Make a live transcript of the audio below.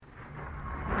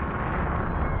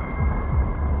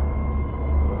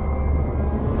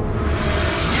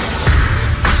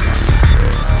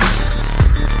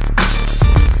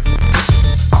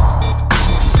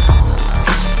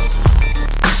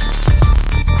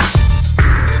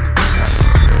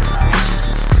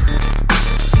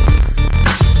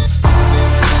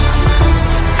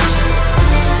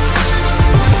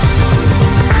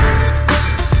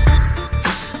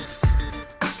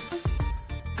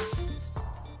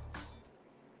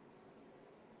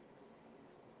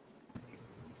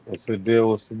What's the deal?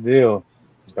 What's the deal?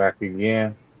 Back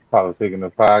again. Politicking the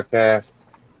podcast.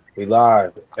 We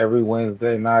live every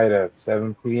Wednesday night at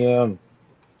 7 p.m.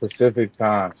 Pacific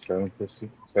time,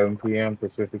 7 p.m.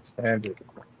 Pacific Standard.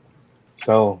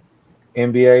 So,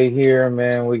 NBA here,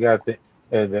 man. We got the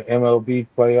MLB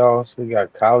playoffs. We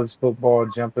got college football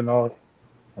jumping off.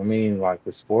 I mean, like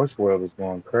the sports world is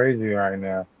going crazy right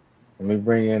now. Let me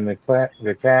bring in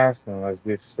the cast and let's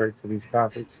get straight to these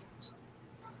topics.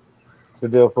 What's the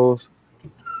deal, fools?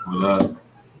 What up?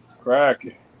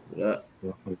 Cracking. Yeah.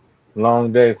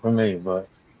 Long day for me, but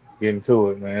getting to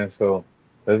it, man. So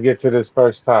let's get to this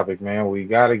first topic, man. We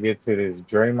got to get to this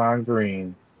Draymond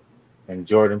Green and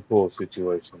Jordan Poole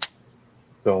situation.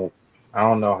 So I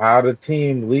don't know how the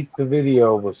team leaked the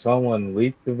video, but someone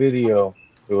leaked the video.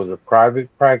 It was a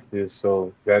private practice,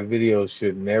 so that video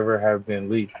should never have been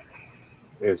leaked.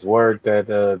 It's word that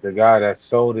the guy that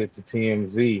sold it to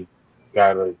TMZ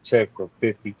got a check for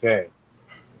 50K.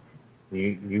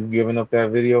 You giving up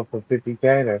that video for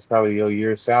 50K? That's probably your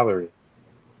year's salary.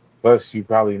 Plus, you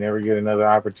probably never get another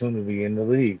opportunity in the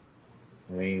league.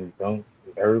 I mean, don't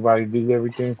everybody do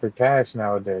everything for cash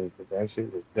nowadays? But that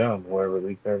shit was dumb. Whoever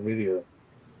leaked that video.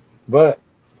 But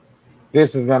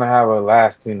this is gonna have a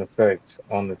lasting effect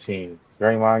on the team.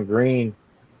 Draymond Green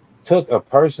took a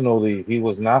personal leave. He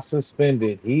was not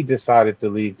suspended. He decided to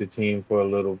leave the team for a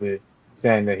little bit,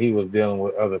 saying that he was dealing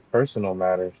with other personal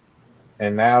matters.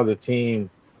 And now the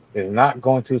team is not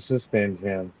going to suspend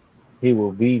him. He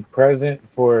will be present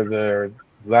for their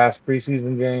last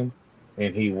preseason game,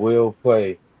 and he will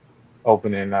play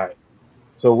opening night.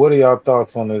 So, what are y'all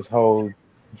thoughts on this whole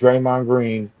Draymond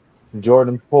Green,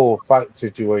 Jordan Poole fight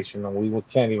situation? And we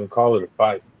can't even call it a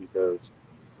fight because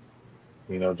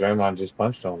Draymond just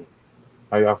punched on him.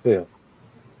 How y'all feel?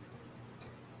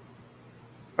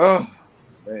 Oh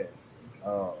man.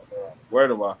 Uh, where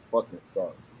do I fucking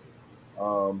start?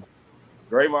 Um,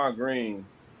 Draymond Green,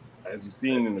 as you've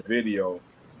seen in the video,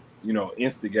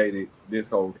 instigated this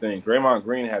whole thing. Draymond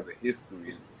Green has a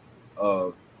history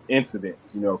of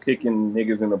incidents, kicking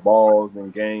niggas in the balls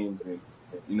in games, and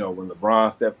when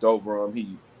LeBron stepped over him,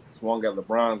 he swung at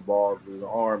LeBron's balls with his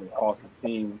arm and cost his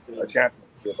team a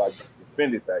championship by getting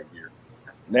suspended that year.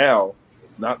 Now,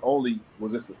 not only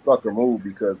was this a sucker move,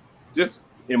 because just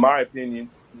in my opinion,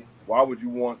 why would you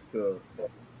want to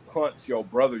punch your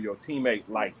brother, your teammate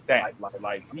like that?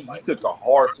 Like he took a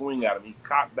hard swing at him. He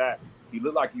cocked back. He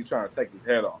looked like he's trying to take his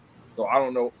head off. So I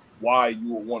don't know why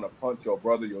you would want to punch your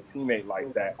brother, your teammate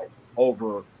like that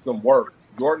over some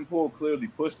words. Jordan Poole clearly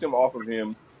pushed him off of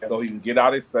him so he can get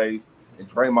out his face, and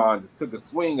Draymond just took a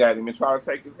swing at him and tried to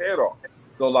take his head off.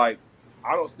 So like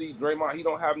I don't see Draymond. He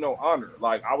don't have no honor.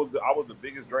 Like I was the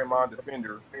biggest Draymond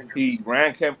defender. He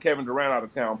ran Kevin Durant out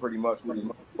of town pretty much with his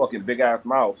fucking big ass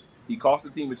mouth. He cost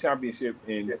the team a championship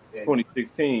in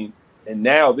 2016, and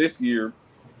now this year,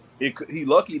 he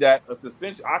lucky that a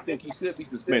suspension. I think he should be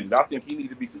suspended. I think he needs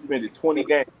to be suspended 20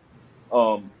 games.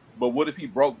 But what if he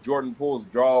broke Jordan Poole's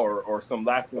jaw or some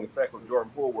lasting effect on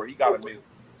Jordan Poole where he got to miss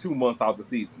 2 months out the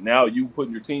season? Now you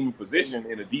putting your team in position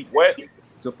in the deep West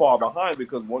to fall behind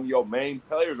because one of your main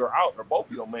players are out, or both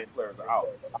of your main players are out.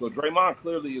 So Draymond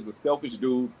clearly is a selfish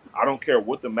dude. I don't care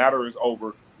what the matter is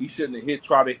over. He shouldn't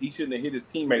have he shouldn't have hit his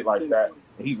teammate like that.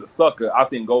 And he's a sucker. I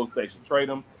think Golden State should trade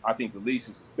him. I think the league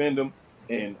should suspend him.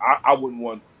 And I wouldn't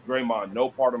want Draymond no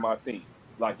part of my team.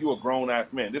 Like, you a grown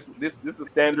ass man. This is a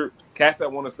standard. Cats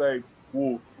that want to say,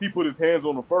 well, he put his hands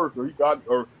on him first,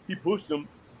 or he pushed him.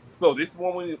 So this is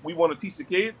one we want to teach the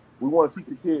kids. We want to teach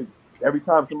the kids every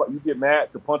time somebody you get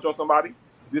mad to punch on somebody.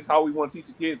 This is how we want to teach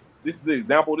the kids. This is the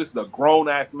example. This is a grown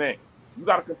ass man. You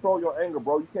got to control your anger,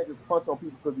 bro. You can't just punch on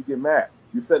people because you get mad.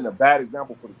 You're setting a bad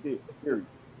example for the kids. Period.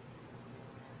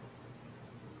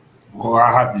 Well,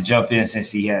 I have to jump in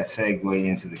since he has segued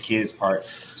into the kids part.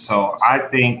 So I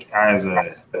think as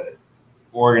a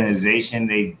organization,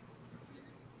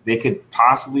 they could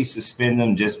possibly suspend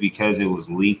him just because it was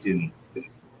leaked and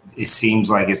it seems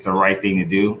like it's the right thing to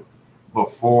do.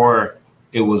 Before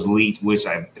it was leaked, which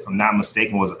if I'm not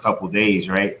mistaken, was a couple days,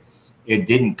 right? It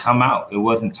didn't come out. It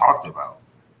wasn't talked about.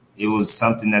 It was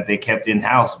something that they kept in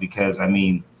house because, I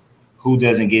mean, who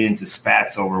doesn't get into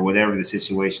spats over whatever the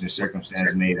situation or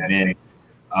circumstance may have been?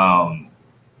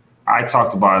 I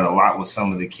talked about it a lot with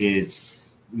some of the kids,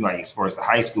 like as far as the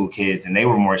high school kids, and they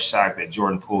were more shocked that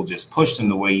Jordan Poole just pushed him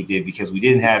the way he did because we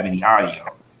didn't have any audio.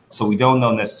 So we don't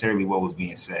know necessarily what was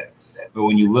being said. But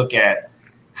when you look at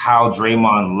how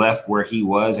Draymond left where he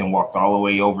was and walked all the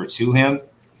way over to him,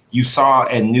 you saw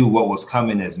and knew what was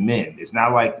coming as men. It's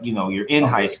not like, you're in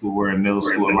high school or in middle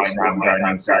school and might not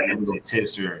have gotten into little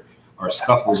tips or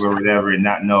scuffles or whatever and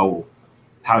not know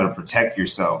how to protect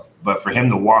yourself. But for him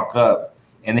to walk up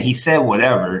and then he said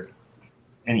whatever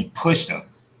and he pushed him,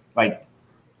 like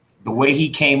the way he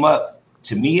came up,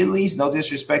 to me at least, no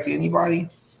disrespect to anybody,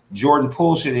 Jordan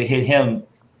Poole should have hit him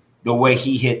the way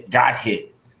he got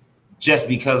hit, just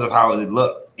because of how it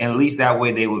looked. And at least that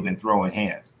way they would have been throwing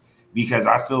hands. Because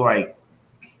I feel like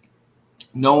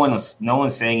no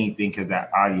one's saying anything because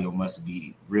that audio must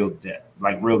be real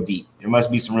deep. There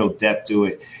must be some real depth to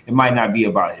it. It might not be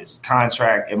about his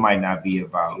contract. It might not be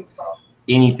about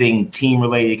anything team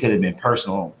related. It could have been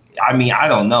personal. I mean, I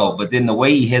don't know. But then the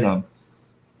way he hit him,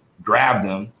 grabbed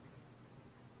him.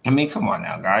 I mean, come on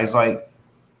now, guys. Like,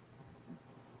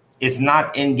 it's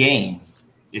not in game.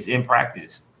 It's in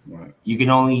practice. Right. You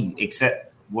can only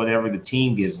accept whatever the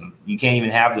team gives them. You can't even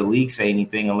have the league say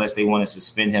anything unless they want to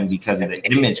suspend him because of the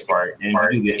image part. And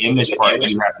if you do the image part,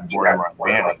 you have to borderline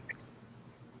ban him.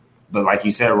 But like you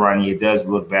said, Ronnie, it does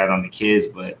look bad on the kids.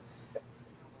 But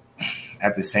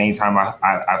at the same time,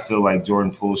 I feel like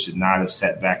Jordan Poole should not have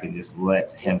sat back and just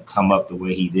let him come up the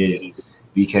way he did,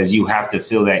 because you have to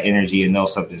feel that energy and know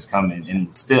something's coming.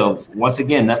 And still, once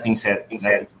again, nothing's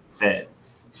said.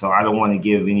 So I don't want to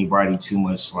give anybody too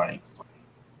much like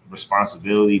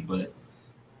responsibility, but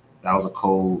that was a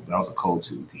cold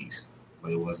 2-piece,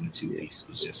 but it wasn't a 2-piece.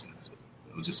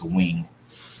 It was just a wing,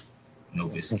 no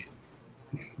biscuit.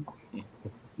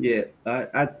 Yeah,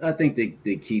 I think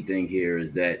the key thing here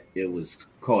is that it was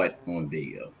caught on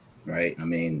video, right? I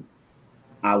mean,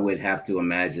 I would have to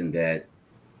imagine that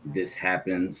this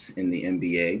happens in the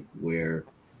NBA where,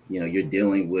 you're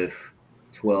dealing with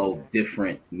 12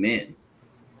 different men.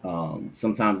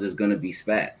 Sometimes there's going to be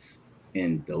spats,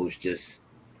 and those just,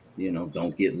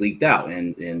 don't get leaked out.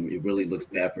 And it really looks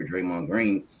bad for Draymond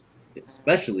Green,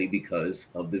 especially because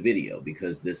of the video,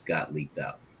 because this got leaked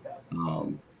out.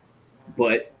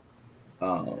 But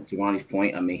to Ronnie's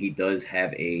point, I mean, he does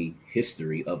have a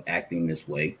history of acting this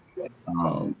way.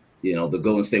 The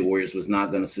Golden State Warriors was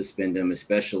not going to suspend him,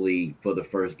 especially for the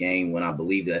first game when I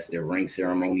believe that's their ring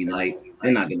ceremony night.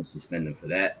 They're not going to suspend him for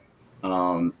that.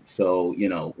 So,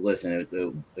 listen,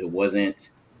 it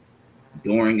wasn't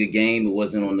during a game. It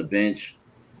wasn't on the bench.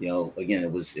 Again,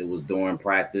 it was during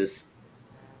practice.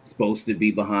 Supposed to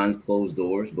be behind closed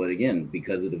doors, but again,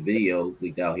 because of the video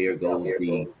leaked out, here goes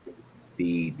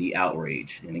the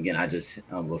outrage. And again,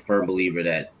 I'm a firm believer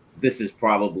that this is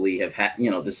probably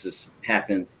this has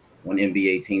happened on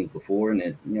NBA teams before, and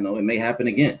it may happen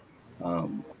again.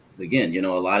 Again, a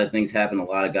lot of things happen. A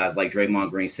lot of guys, like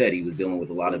Draymond Green said, he was dealing with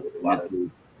a lot of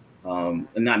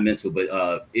not mental,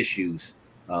 but issues,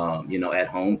 at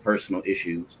home, personal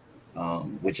issues,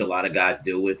 which a lot of guys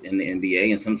deal with in the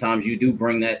NBA. And sometimes you do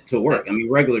bring that to work. I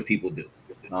mean, regular people do.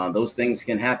 Those things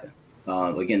can happen.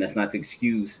 Again, that's not to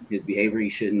excuse his behavior. He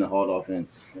shouldn't have hauled off and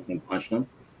punched him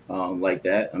like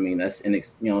that. I mean, that's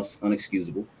it's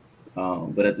unexcusable.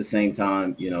 But at the same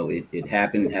time, it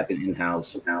happened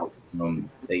in-house.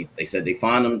 They said they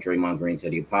fined him. Draymond Green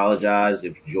said he apologized.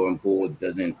 If Jordan Poole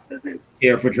doesn't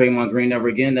care for Draymond Green ever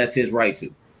again, that's his right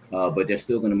to. But they're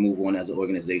still going to move on as an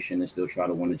organization and still try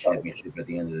to win the championship at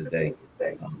the end of the day.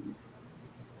 And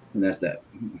that's that.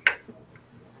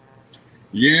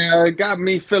 Yeah, it got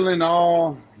me feeling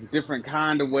all different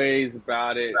kind of ways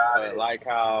about it. Like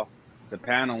how the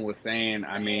panel was saying,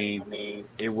 I mean,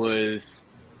 it was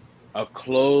a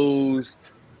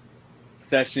closed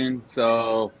session,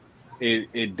 so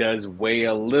it does weigh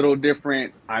a little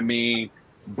different. I mean,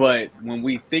 but when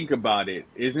we think about it,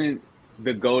 isn't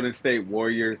the Golden State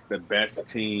Warriors the best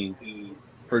team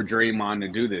for Draymond to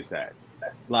do this at?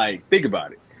 Like, think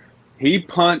about it. He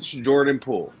punched Jordan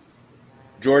Poole.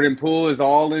 Jordan Poole is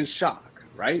all in shock,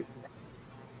 right?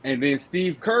 And then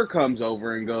Steve Kerr comes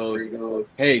over and goes,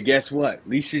 hey, guess what? At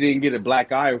least you didn't get a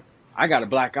black eye. I got a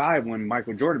black eye when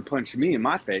Michael Jordan punched me in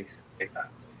my face.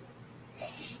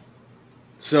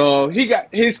 So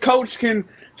his coach can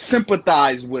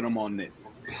sympathize with him on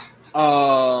this.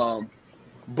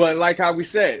 But like how we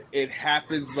said, it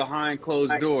happens behind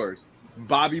closed doors.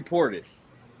 Bobby Portis,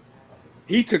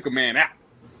 he took a man out.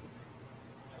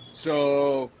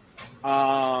 So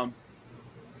on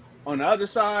the other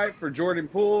side, for Jordan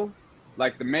Poole,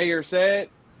 like the mayor said,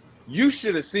 you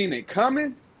should have seen it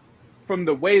coming from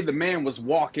the way the man was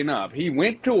walking up. He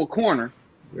went to a corner.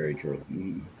 Very true.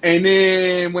 Mm-hmm. And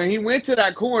then when he went to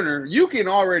that corner, you can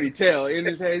already tell in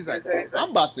his head, he's like,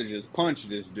 I'm about to just punch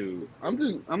this dude. I'm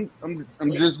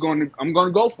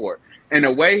gonna go for it. And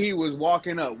the way he was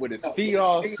walking up with his feet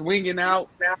all swinging out,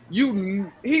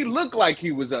 he looked like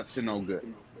he was up to no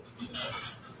good.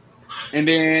 And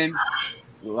then,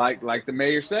 like the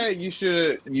mayor said, you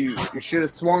should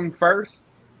have swung first.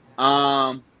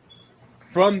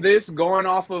 from this, going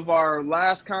off of our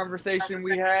last conversation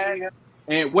we had,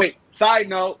 and wait, side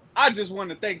note, I just want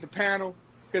to thank the panel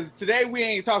because today we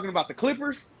ain't talking about the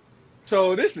Clippers,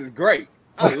 so this is great.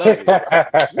 I love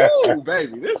it. Woo,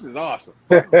 baby, this is awesome.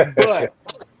 But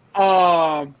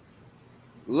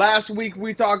last week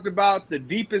we talked about the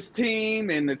deepest team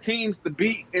and the teams to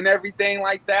beat and everything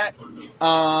like that.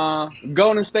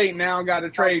 Golden State now got to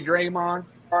trade Draymond.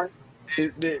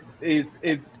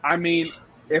 It's. I mean,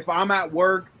 if I'm at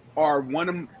work or one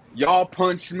of y'all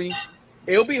punch me,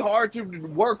 it'll be hard to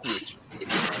work with you.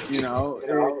 You know,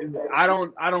 I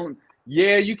don't.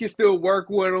 Yeah, you can still work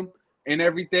with them and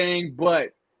everything,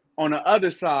 but on the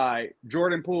other side,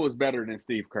 Jordan Poole is better than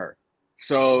Steve Kerr.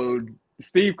 So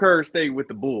Steve Kerr stayed with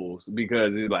the Bulls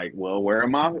because he's like, well, where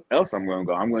else I'm going to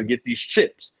go? I'm going to get these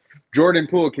chips. Jordan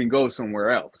Poole can go somewhere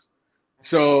else.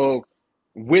 So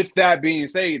with that being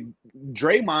said,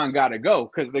 Draymond got to go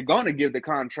because they're going to give the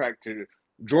contract to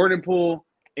Jordan Poole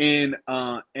and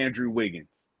Andrew Wiggins.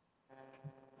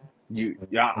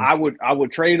 I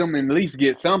would trade them and at least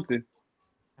get something.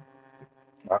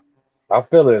 I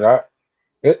feel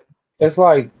it. It's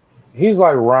like he's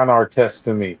like Ron Artest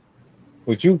to me.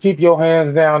 Would you keep your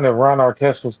hands down if Ron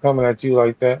Artest was coming at you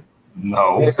like that?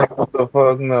 No. What the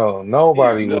fuck? No.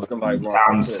 Nobody would. Like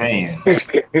I'm saying.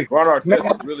 Ron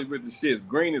Artest is really with the shits.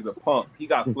 Green is a punk. He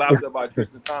got slapped up by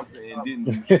Tristan Thompson and didn't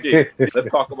do shit. Let's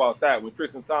talk about that. When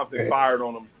Tristan Thompson fired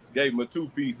on him, gave him a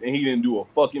 2-piece, and he didn't do a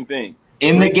fucking thing.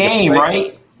 In the game,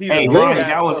 right? Hey, Ronnie,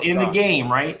 that was in the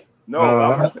game, right? No,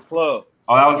 that was at the club.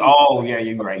 Oh, that was yeah,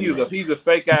 you're right. He's a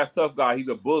fake ass tough guy. He's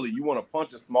a bully. You want to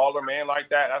punch a smaller man like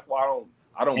that? That's why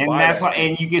I don't. And buy that's that. why,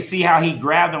 and you can see how he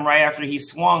grabbed him right after he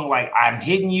swung. Like, I'm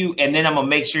hitting you, and then I'm gonna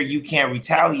make sure you can't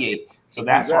retaliate. So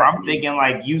that's where I'm thinking,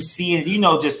 like, you see it,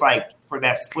 just like for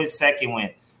that split second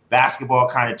when basketball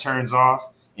kind of turns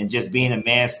off and just being a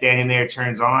man standing there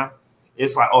turns on.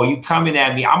 It's like, oh, you coming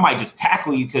at me? I might just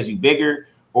tackle you because you bigger,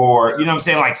 or you know what I'm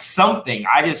saying, like something.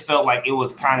 I just felt like it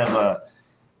was kind of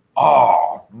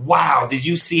oh, wow. Did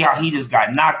you see how he just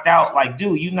got knocked out? Like,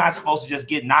 dude, you're not supposed to just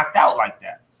get knocked out like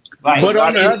that. Like, but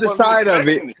on the other side of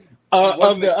it,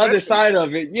 on the other side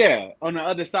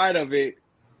of it,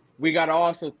 we got to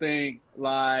also think,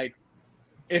 like,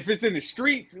 if it's in the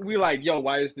streets, we like, yo,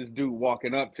 why is this dude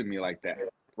walking up to me like that?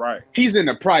 Right. He's in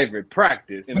a private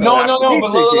practice. No. But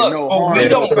look, we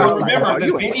don't remember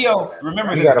the video.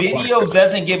 Remember, the video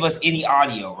doesn't give us any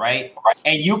audio, right?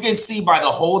 And you can see by the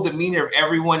whole demeanor of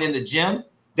everyone in the gym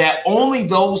that only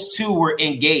those two were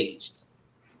engaged.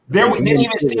 Didn't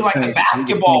even see like the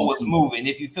basketball was moving.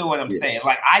 If you feel what I'm saying,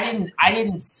 like I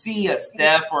didn't see a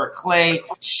Steph or a Clay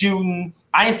shooting.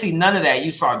 I didn't see none of that.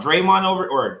 You saw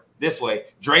Draymond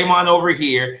Draymond over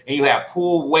here, and you have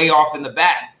Poole way off in the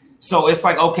back. So it's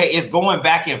like, okay, it's going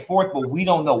back and forth, but we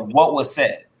don't know what was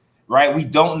said, right? We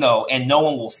don't know, and no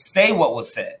one will say what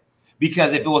was said.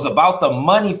 Because if it was about the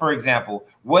money, for example,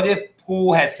 what if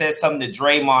Poole had said something to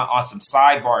Draymond on some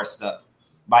sidebar stuff?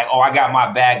 Like, oh, I got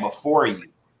my bag before you.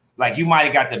 Like, you might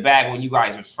have got the bag when you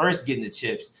guys were first getting the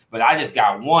chips, but I just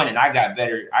got one and I got a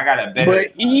better.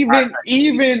 But even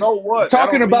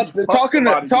talking about the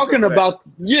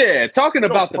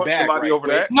bag. Right over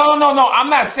that. No. I'm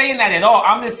not saying that at all.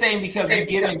 I'm just saying because we're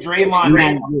giving Draymond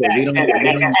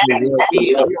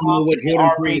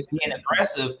being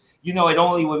aggressive. It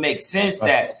only would make sense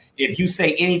that if you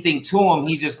say anything to him,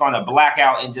 he's just going to black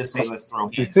out and just say, "Let's throw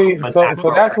him." You see, so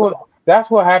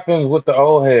that's what happens with the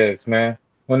old heads, man.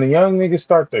 When the young niggas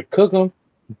start to cook them,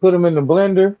 put them in the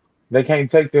blender, they can't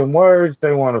take them words.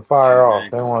 They want to fire off.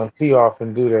 They want to tee off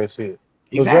and do that shit.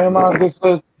 Exactly.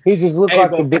 So Draymond just looked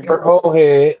like the bigger old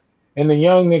head, and the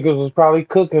young niggas was probably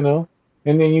cooking them.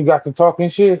 And then you got to talking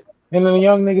shit, and then the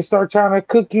young niggas start trying to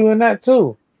cook you in that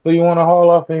too. So you want to haul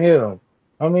off and hit them.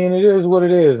 I mean, it is what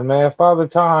it is, man. Father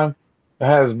Time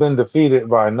has been defeated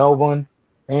by no one,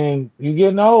 and you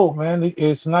getting old, man.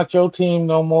 It's not your team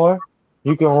no more.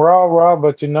 You can raw,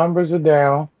 but your numbers are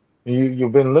down.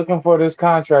 You've been looking for this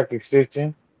contract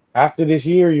extension. After this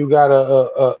year, you got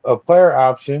a player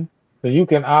option, so you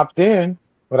can opt in.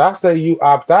 But I say you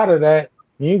opt out of that,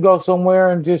 and you go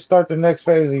somewhere and just start the next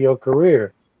phase of your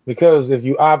career. Because if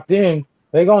you opt in,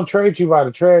 they're going to trade you by the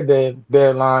trade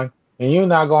deadline, and you're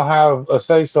not going to have a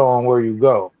say-so on where you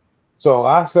go. So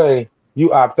I say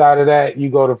you opt out of that,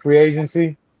 you go to free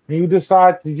agency, and you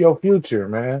decide your future,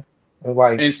 man.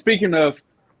 And speaking of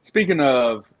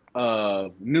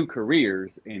new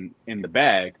careers in the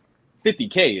bag,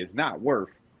 $50K is not worth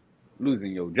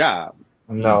losing your job.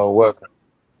 No, it wasn't.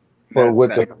 But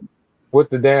with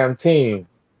the damn team,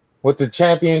 with the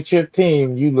championship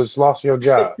team, you just lost your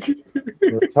job.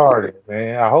 Retarded,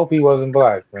 man. I hope he wasn't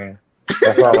black, man.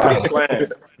 That's all I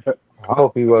Plan. I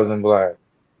hope he wasn't black.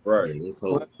 Right. Yeah,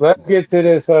 so Let's get to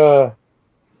this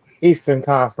Eastern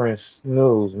Conference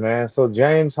news, man. So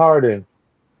James Harden,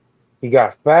 he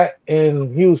got fat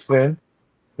in Houston,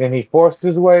 then he forced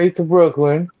his way to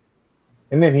Brooklyn,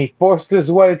 and then he forced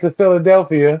his way to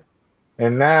Philadelphia,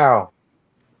 and now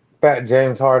fat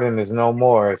James Harden is no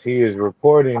more, as he is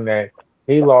reporting that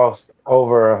he lost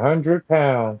over 100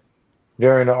 pounds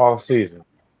during the offseason.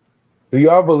 Do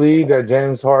y'all believe that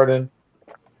James Harden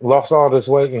lost all this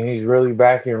weight and he's really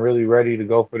back and really ready to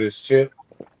go for this chip?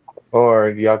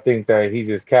 Or do y'all think that he's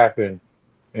just capping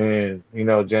and,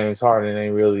 James Harden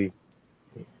ain't really,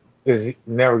 is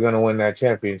never going to win that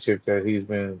championship that he's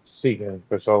been seeking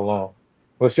for so long?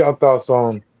 What's your thoughts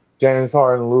on James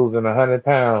Harden losing 100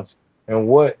 pounds, and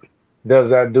what does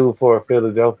that do for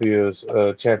Philadelphia's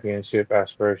championship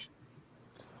aspiration?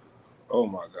 Oh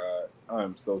my God.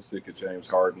 I'm so sick of James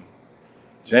Harden.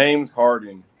 James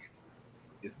Harden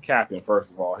is capping,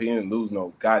 first of all. He didn't lose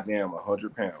no goddamn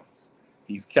 100 pounds.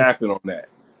 He's capping on that.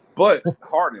 But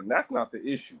Harden, that's not the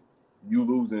issue. You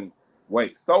losing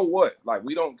weight. So what? Like,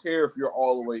 we don't care if you're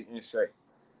all the way in shape.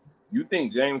 You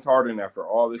think James Harden, after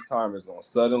all this time, is going to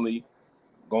suddenly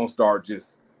start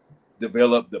just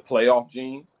develop the playoff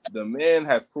gene? The man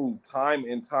has proved time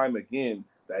and time again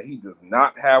that he does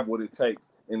not have what it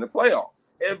takes in the playoffs.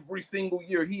 Every single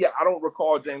year, I don't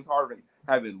recall James Harden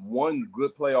having one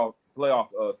good playoff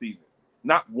season.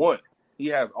 Not one. He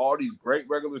has all these great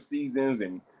regular seasons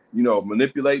and,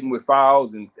 manipulating with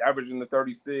fouls and averaging the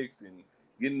 36 and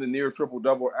getting the near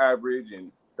triple-double average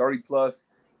and 30-plus.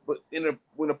 But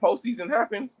when the postseason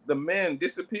happens, the man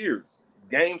disappears.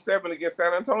 Game 7 against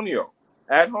San Antonio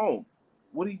at home.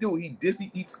 What did he do?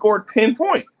 He scored 10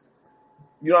 points.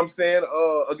 You know what I'm saying?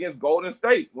 Against Golden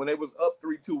State when they was up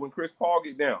 3-2 when Chris Paul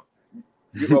went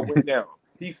down.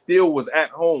 He still was at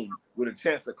home with a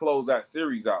chance to close that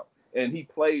series out, and he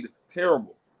played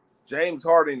terrible. James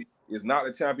Harden is not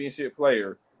a championship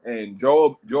player, and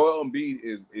Joel Embiid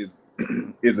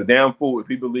is a damn fool if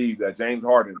he believes that James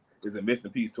Harden is a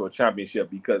missing piece to a championship,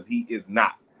 because he is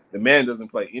not. The man doesn't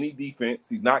play any defense.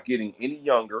 He's not getting any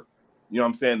younger. You know what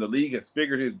I'm saying? The league has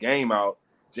figured his game out.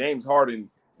 James Harden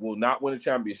will not win a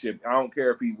championship. I don't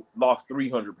care if he lost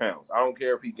 300 pounds. I don't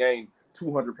care if he gained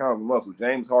 200 pounds of muscle.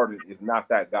 James Harden is not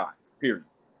that guy, period.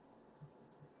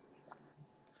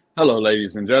 Hello,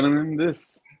 ladies and gentlemen. This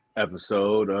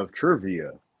episode of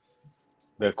Trivia,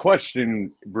 the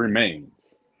question remains,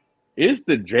 is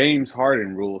the James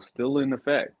Harden rule still in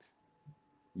effect?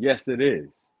 Yes, it is.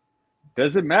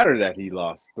 Does it matter that he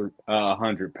lost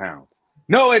 100 pounds?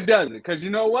 No, it doesn't, because you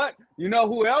know what? You know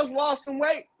who else lost some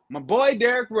weight? My boy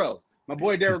Derrick Rose. My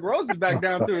boy Derrick Rose is back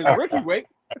down to his rookie weight.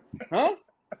 Huh?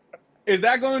 Is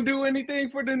that going to do anything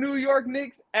for the New York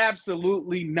Knicks?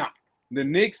 Absolutely not. The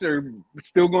Knicks are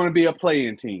still going to be a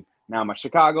play-in team. Now, my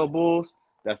Chicago Bulls,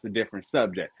 that's a different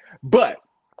subject. But,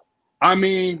 I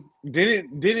mean,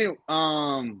 didn't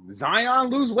Zion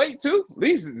lose weight too? At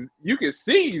least you can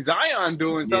see Zion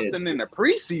doing something in the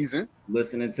preseason.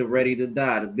 Listening to Ready to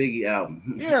Die, the Biggie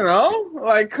album.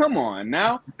 Like, come on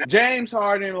now. James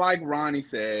Harden, like Ronnie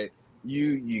said,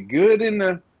 you good in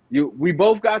the we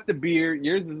both got the beard.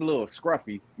 Yours is a little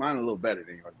scruffy. Mine a little better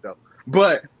than yours though.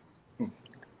 But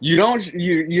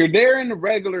you're there in the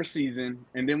regular season,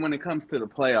 and then when it comes to the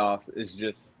playoffs, it's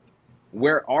just,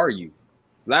 where are you?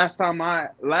 Last time I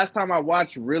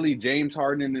watched really James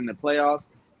Harden in the playoffs,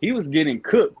 he was getting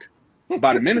cooked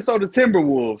by the Minnesota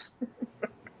Timberwolves,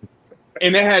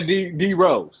 and they had D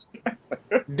Rose.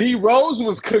 D Rose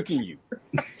was cooking you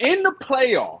in the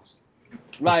playoffs.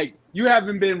 Like, you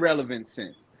haven't been relevant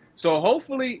since. So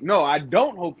hopefully, no, I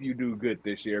don't hope you do good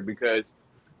this year, because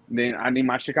then I need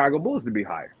my Chicago Bulls to be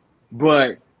higher.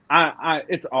 But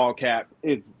it's all Cap.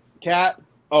 It's Cap.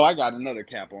 Oh, I got another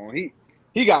cap on.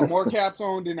 He got more caps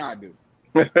on than I do.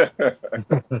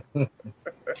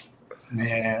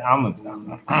 Man,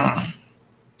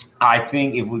 I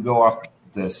think if we go off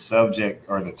the subject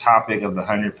or the topic of the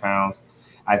 100 pounds,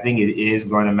 I think it is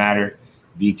going to matter,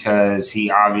 because he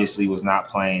obviously was not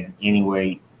playing any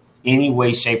way,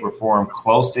 shape, or form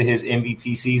close to his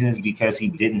MVP seasons, because he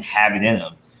didn't have it in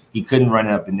him. He couldn't run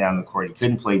up and down the court. He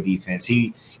couldn't play defense.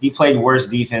 He played worse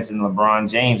defense than LeBron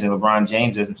James, and LeBron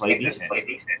James doesn't play defense.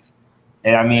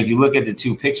 And, I mean, if you look at the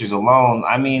two pictures alone,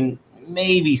 I mean,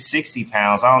 maybe 60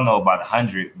 pounds. I don't know about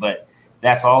 100, but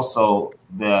that's also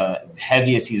the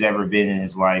heaviest he's ever been in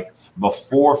his life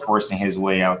before forcing his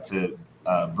way out to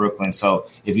Brooklyn. So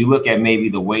if you look at maybe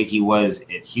the weight he was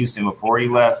at Houston before he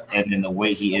left, and then the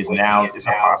weight he is now, it's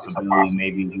a possibility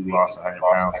maybe he lost 100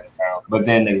 pounds. But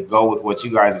then to go with what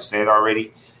you guys have said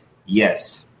already,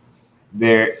 yes,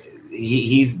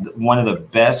 he's one of the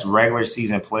best regular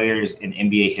season players in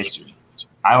NBA history.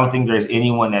 I don't think there's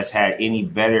anyone that's had any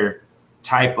better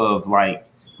type of like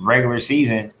regular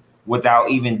season without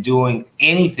even doing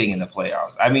anything in the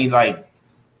playoffs. I mean, like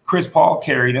Chris Paul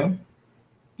carried him.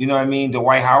 You know what I mean?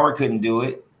 Dwight Howard couldn't do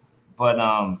it, but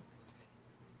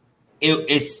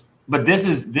But this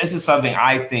is something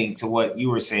I think to what you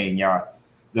were saying, y'all.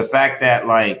 The fact that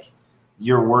like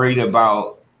you're worried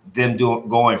about them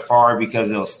going far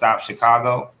because it'll stop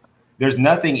Chicago. There's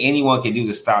nothing anyone can do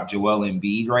to stop Joel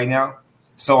Embiid right now.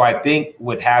 So I think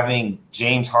with having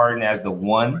James Harden as the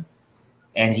one,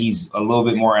 and he's a little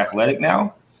bit more athletic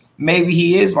now, maybe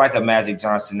he is like a Magic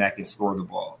Johnson that can score the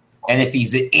ball. And if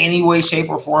he's in any way, shape,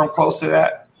 or form close to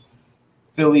that,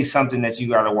 Philly's something that you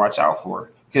got to watch out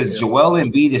for. Because Joel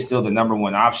Embiid is still the number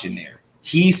one option there.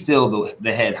 He's still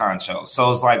the head honcho.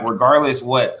 So it's like regardless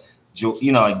what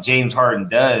like James Harden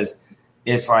does,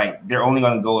 it's like they're only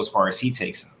going to go as far as he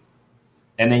takes them.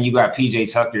 And then you got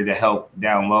PJ Tucker to help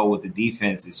down low with the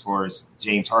defense as far as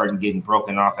James Harden getting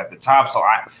broken off at the top. So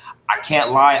I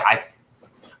can't lie.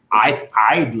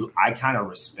 I kind of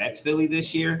respect Philly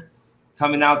this year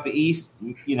coming out the East.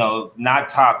 You know, not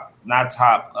top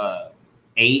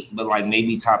 8, but like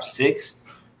maybe top 6.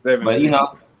 7, but you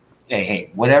know, hey,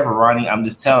 whatever, Ronnie. I'm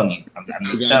just telling you. I'm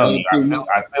just telling you.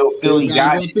 I feel Philly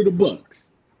got it. Through the Bucks.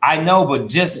 I know, but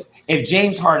just if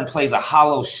James Harden plays a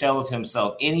hollow shell of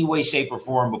himself any way, shape, or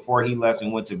form before he left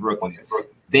and went to Brooklyn,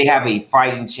 they have a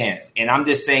fighting chance. And I'm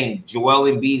just saying, Joel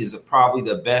Embiid is probably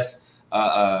the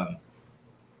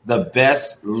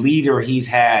best leader he's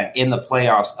had in the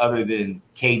playoffs, other than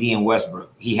KD and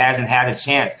Westbrook. He hasn't had a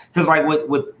chance because, like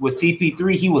with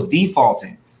CP3, he was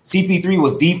defaulting. CP3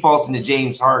 was defaulting to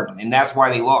James Harden, and that's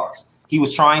why they lost. He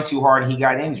was trying too hard, and he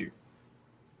got injured.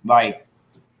 Like,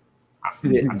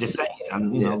 I'm just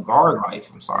saying, guard life.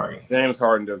 I'm sorry. James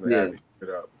Harden doesn't have to keep it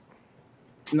up.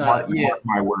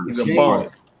 My words. He's a bum.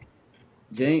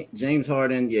 James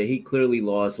Harden, he clearly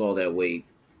lost all that weight,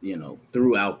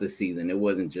 throughout the season. It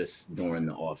wasn't just during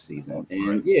the off season.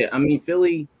 And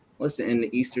Philly, listen, in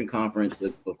the Eastern Conference,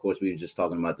 of course, we were just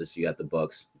talking about this. You got the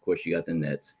Bucks, of course, you got the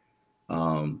Nets.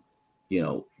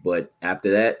 But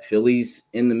after that, Philly's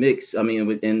in the mix.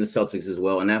 Within the Celtics as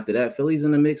well. And after that, Philly's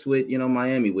in the mix with,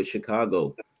 Miami, with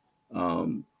Chicago,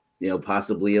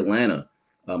 possibly Atlanta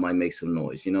might make some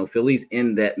noise. Philly's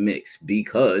in that mix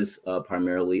because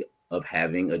primarily of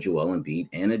having a Joel Embiid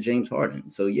and a James Harden.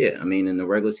 So, in the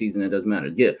regular season, it doesn't matter.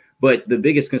 Yeah. But the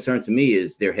biggest concern to me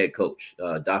is their head coach.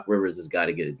 Doc Rivers has got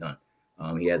to get it done.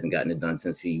 He hasn't gotten it done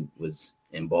since he was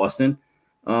in Boston.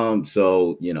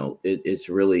 It's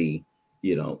really,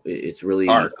 it's really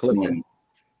on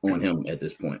him at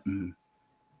this point. Mm-hmm.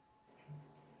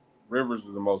 Rivers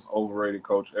is the most overrated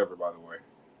coach ever, by the way.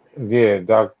 Yeah,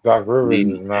 Doc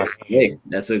Rivers is not. Hey,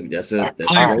 that's a coaching some of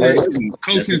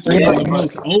the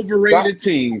most overrated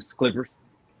teams, Clippers.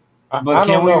 I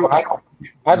don't know.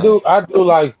 I do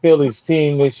like Philly's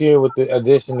team this year with the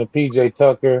addition of PJ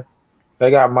Tucker. They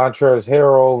got Montrezl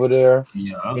Harrell over there.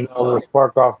 Yeah. The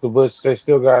spark off the bush. They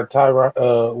still got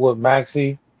Tyron with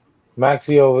Maxey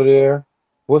over there.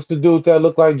 What's the dude that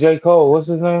looked like J. Cole? What's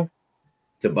his name?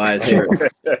 Tobias Harris.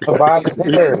 Tobias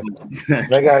Harris.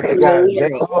 They got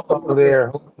J. Cole over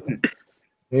there.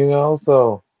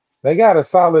 So they got a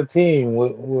solid team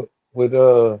with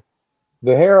the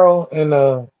Harrell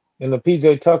and the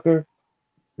PJ Tucker.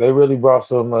 They really brought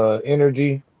some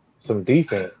energy, some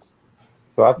defense.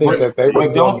 So I think that they.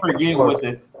 But don't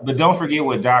forget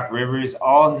with Doc Rivers.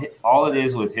 All it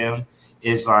is with him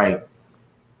is like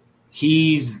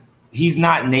he's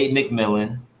not Nate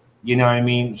McMillan. You know what I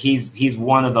mean? He's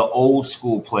one of the old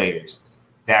school players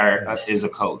that is a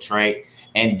coach, right?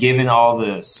 And given all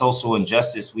the social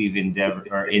injustice we've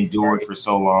endured for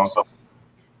so long,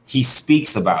 he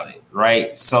speaks about it,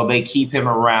 right? So they keep him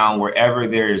around wherever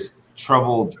there's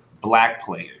troubled black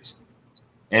players,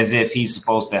 as if he's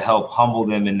supposed to help humble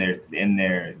them in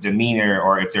their demeanor,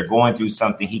 or if they're going through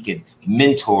something, he could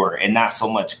mentor and not so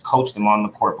much coach them on the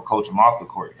court, but coach them off the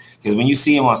court. Because when you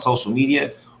see him on social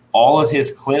media, all of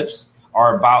his clips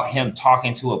are about him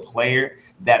talking to a player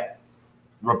that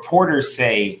reporters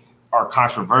say are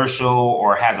controversial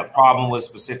or has a problem with a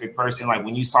specific person. Like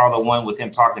when you saw the one with him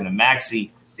talking to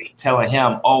Maxey, telling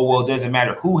him, oh, well, it doesn't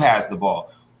matter who has the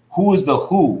ball. Who is the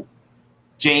who?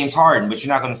 James Harden, but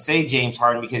you're not going to say James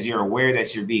Harden because you're aware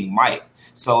that you're being mic'd.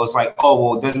 So it's like, oh,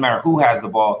 well, it doesn't matter who has the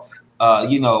ball.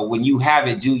 When you have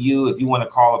it, do you. If you want to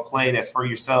call a play that's for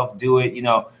yourself, do it.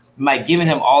 Like giving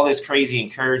him all this crazy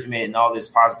encouragement and all this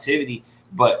positivity.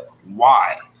 But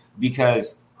why?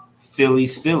 Because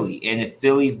Philly's Philly. And if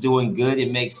Philly's doing good,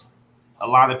 it makes a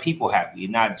lot of people happy,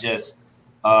 not just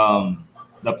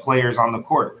the players on the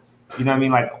court. You know what I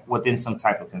mean? Like within some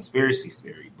type of conspiracy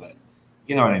theory, but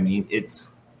you know what I mean?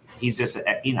 He's just,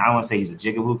 I don't want to say he's a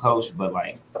jigaboo coach, but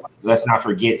like, let's not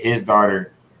forget his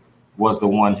daughter was the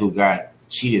one who got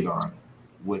cheated on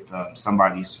with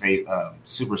somebody's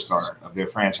superstar of their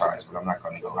franchise, but I'm not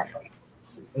going to go there.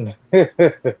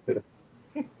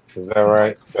 Is that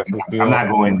right? I'm not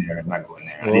going there. I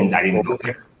didn't go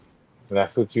there.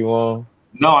 That's what you want?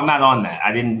 No, I'm not on that.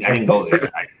 I didn't go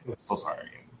there. I'm so sorry.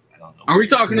 I don't know. Are we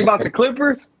talking about the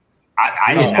Clippers?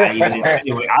 I did not even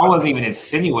insinuate. I wasn't even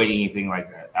insinuating anything like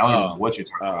that. I don't even know what you're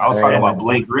talking about. I was talking about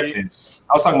Blake Griffin.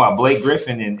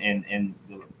 And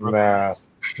the Brooklyn.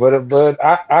 But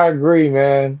I agree,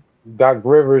 man. Doc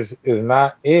Rivers is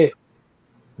not it.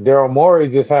 Daryl Morey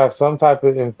just has some type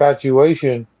of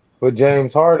infatuation with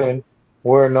James Harden,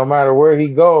 where no matter where he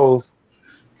goes,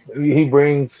 he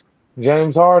brings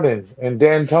James Harden. And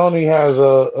D'Antoni has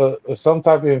a some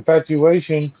type of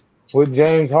infatuation with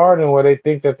James Harden, where they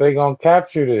think that they're gonna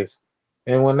capture this.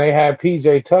 And when they had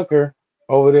PJ Tucker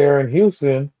over there in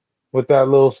Houston with that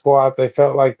little squad, they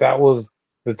felt like that was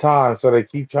the time. So they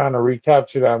keep trying to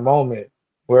recapture that moment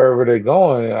wherever they're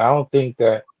going. And I don't think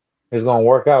that it's gonna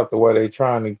work out the way they're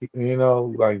trying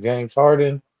to, like James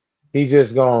Harden.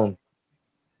 He's gonna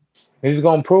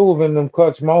prove in them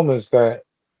clutch moments that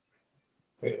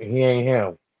he ain't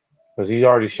him, because he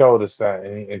already showed us that.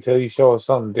 And until he shows us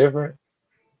something different,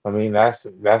 I mean, that's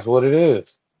what it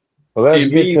is. But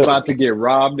Embiid's about to get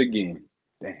robbed again.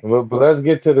 But let's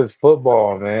get to this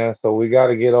football, man. So we got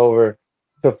to get over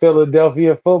to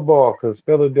Philadelphia football, because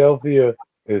Philadelphia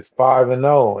is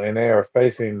 5-0 and they are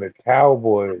facing the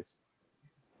Cowboys.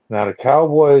 Now the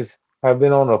Cowboys have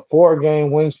been on a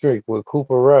 4-game win streak with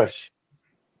Cooper Rush.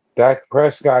 Dak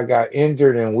Prescott got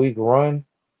injured in week 1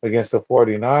 against the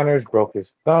 49ers, broke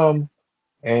his thumb,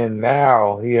 and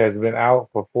now he has been out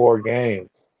for 4 games.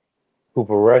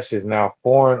 Cooper Rush is now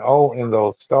 4-0 in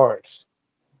those starts.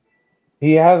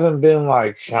 He hasn't been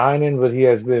like shining, but he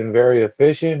has been very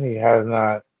efficient. He has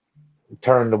not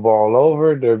turned the ball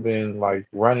over. They've been like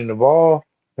running the ball,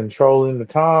 controlling the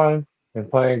time, and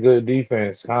playing good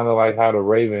defense, kind of like how the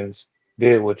Ravens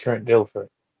did with Trent Dilfer.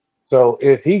 So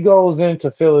if he goes into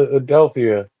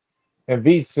Philadelphia and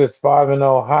beats this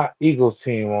 5-0 hot Eagles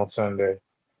team on Sunday,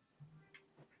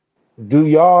 do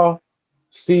y'all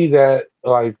see that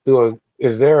like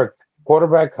is there a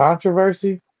quarterback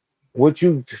controversy? Would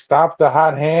you stop the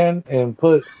hot hand and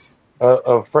put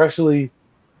a freshly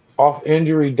off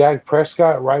injury Dak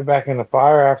Prescott right back in the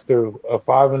fire after a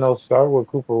 5-0 start with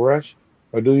Cooper Rush?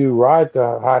 Or do you ride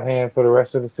the hot hand for the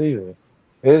rest of the season?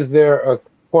 Is there a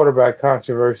quarterback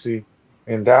controversy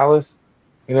in Dallas?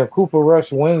 And if Cooper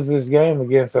Rush wins this game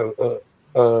against a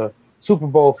Super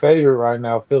Bowl favorite right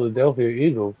now, Philadelphia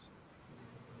Eagles,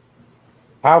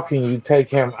 how can you take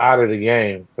him out of the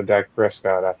game for Dak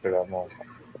Prescott after that moment?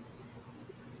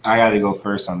 I got to go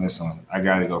first on this one. I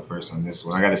got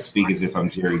to speak as if I'm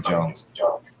Jerry Jones.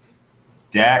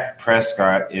 Dak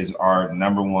Prescott is our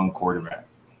number 1 quarterback.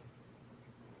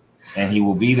 And he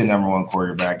will be the number 1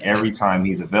 quarterback every time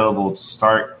he's available to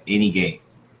start any game.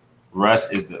 Rush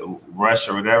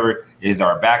or whatever is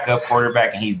our backup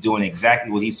quarterback, and he's doing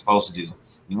exactly what he's supposed to do.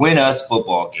 Win us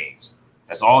football games.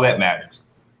 That's all that matters.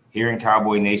 Here in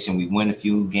Cowboy Nation, we win a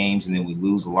few games and then we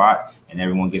lose a lot, and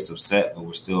everyone gets upset, but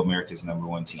we're still America's number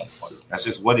 1 team. That's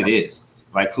just what it is.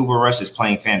 Like, Cooper Rush is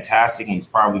playing fantastic, and he's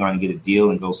probably going to get a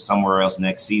deal and go somewhere else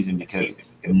next season, because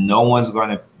no one's going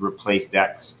to replace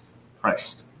Dax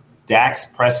Prescott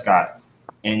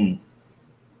in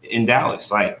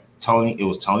Dallas. Like, it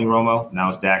was Tony Romo. Now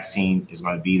it's Dak's team. Is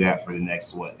going to be that for the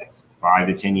next 5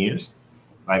 to 10 years.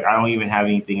 Like, I don't even have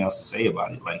anything else to say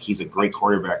about it. Like, he's a great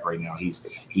quarterback right now.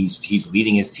 He's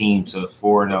leading his team to a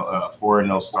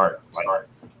 4-0 start. Like,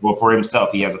 well, for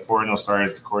himself, he has a 4-0 start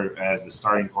as the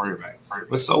starting quarterback.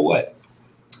 But so what?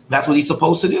 That's what he's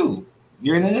supposed to do.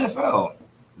 You're in the NFL.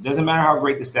 It doesn't matter how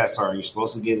great the stats are. You're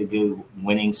supposed to get a good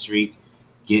winning streak,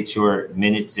 get your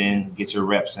minutes in, get your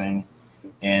reps in,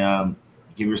 and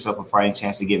give yourself a fighting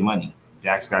chance to get money.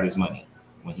 Dak's got his money.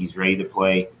 When he's ready to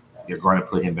play, they're going to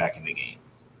put him back in the game.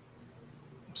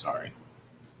 I'm sorry.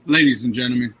 Ladies and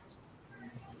gentlemen,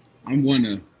 I want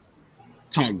to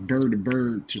talk bird to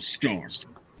bird to star.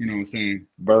 You know what I'm saying?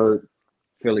 Bird,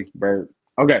 Philly, bird.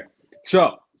 Okay,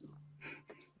 so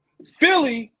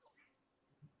Philly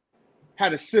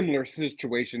had a similar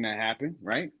situation that happened,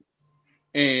 right?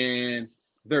 And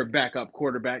their backup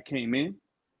quarterback came in,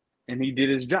 and he did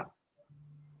his job.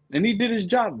 And he did his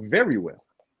job very well.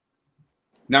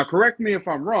 Now, correct me if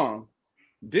I'm wrong,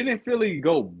 didn't Philly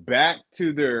go back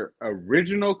to their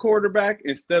original quarterback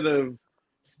instead of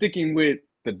sticking with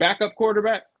the backup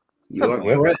quarterback? You are Something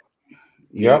like correct.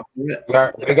 You are Yep.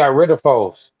 correct. They got rid of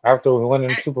Foles after winning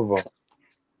the Super Bowl.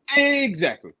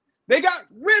 Exactly. They got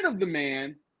rid of the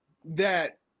man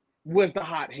that was the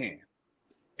hot hand.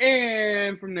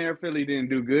 And from there, Philly didn't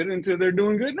do good until they're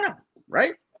doing good now,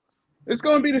 right? It's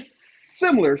going to be the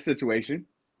similar situation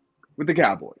with the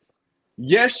Cowboys.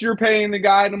 Yes, you're paying the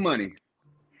guy the money.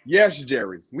 Yes,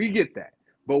 Jerry, we get that.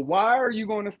 But why are you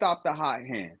going to stop the hot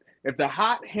hand? If the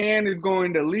hot hand is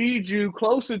going to lead you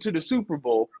closer to the Super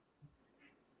Bowl,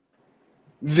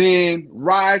 then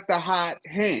ride the hot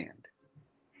hand.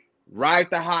 Ride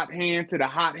the hot hand till the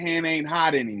hot hand ain't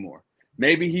hot anymore.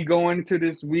 Maybe he going into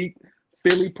this week,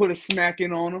 Philly put a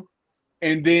smacking on him,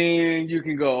 and then you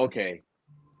can go, okay,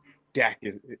 Dak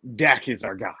is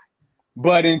our guy.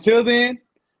 But until then,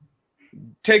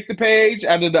 take the page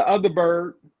out of the other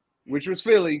bird, which was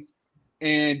Philly,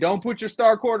 and don't put your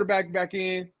star quarterback back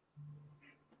in,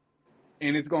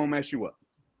 and it's going to mess you up.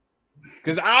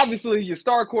 Because obviously your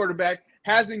star quarterback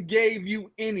hasn't gave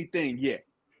you anything yet.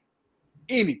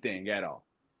 Anything at all.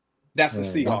 That's the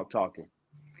Seahawk talking.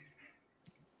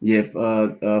 Yeah.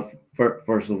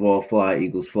 First of all, fly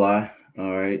Eagles fly.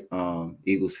 All right.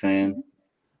 Eagles fan.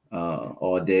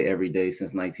 All day, every day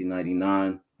since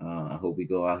 1999. I hope we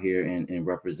go out here and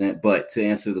represent. But to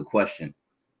answer the question,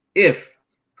 if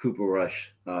Cooper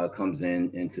Rush comes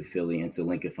into Philly, into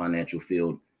Lincoln Financial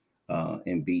Field,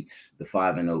 and beats the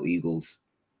 5-0 Eagles,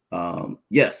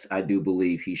 yes, I do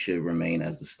believe he should remain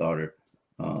as the starter.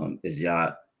 As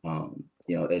Yacht,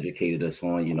 educated us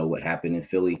on, what happened in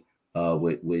Philly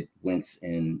with Wentz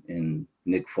and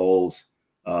Nick Foles,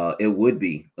 it would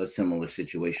be a similar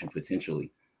situation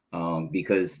potentially,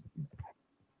 because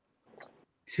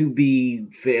to be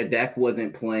fair, Dak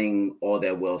wasn't playing all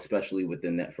that well, especially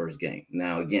within that first game.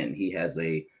 Now, again, he has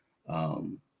a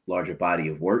larger body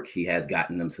of work. He has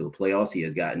gotten them to the playoffs. He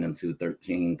has gotten them to a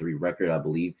 13-3 record, I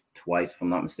believe, twice, if I'm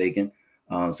not mistaken.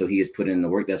 So he has put in the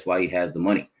work. That's why he has the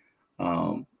money.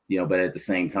 But at the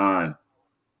same time,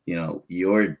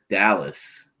 you're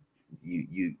Dallas.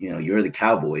 You're the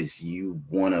Cowboys. You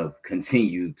want to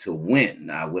continue to win,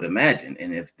 I would imagine.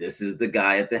 And if this is the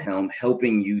guy at the helm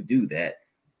helping you do that,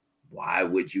 why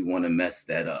would you want to mess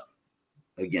that up?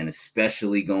 Again,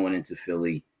 especially going into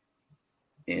Philly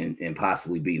and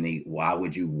possibly beating the, why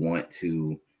would you want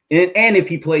to? And if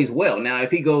he plays well. Now,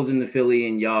 if he goes into Philly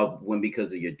and y'all win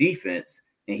because of your defense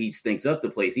and he stinks up the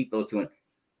place, he throws to him,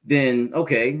 then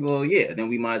okay, well, yeah, then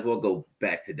we might as well go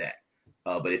back to that.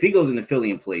 But if he goes into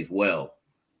Philly and plays well,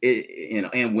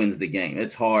 and wins the game,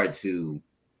 it's hard to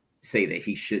say that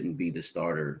he shouldn't be the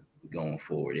starter going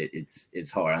forward.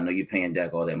 It's hard. I know you're paying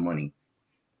Dak all that money,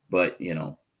 but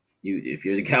if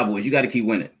you're the Cowboys, you got to keep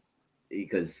winning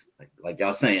because, like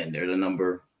y'all saying, they're the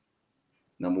number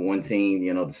one team.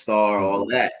 The star, all of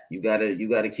that. You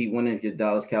gotta keep winning if you're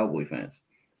Dallas Cowboy fans.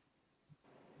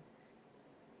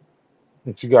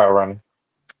 What you got, Ronnie?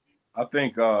 I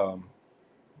think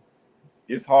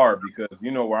it's hard because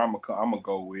where I'm gonna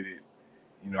go with it.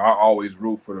 I always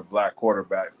root for the black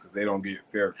quarterbacks because they don't get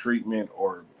fair treatment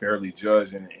or fairly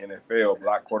judged in the NFL.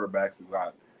 Black quarterbacks have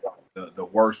got the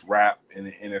worst rap in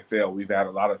the NFL. We've had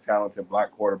a lot of talented black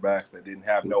quarterbacks that didn't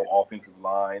have no offensive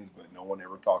lines, but no one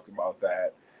ever talks about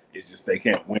that. It's just they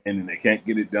can't win and they can't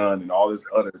get it done and all this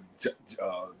other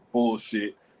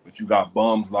bullshit. But you got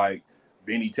bums like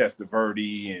Vinny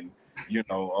Testaverde and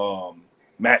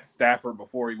Matt Stafford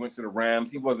before he went to the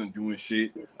Rams. He wasn't doing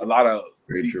shit. A lot of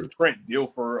Trent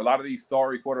Dilfer, a lot of these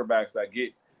sorry quarterbacks that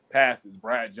get passes,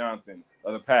 Brad Johnson,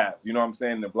 the pass, you know what I'm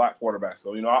saying, the black quarterbacks.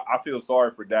 So, I feel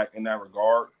sorry for Dak in that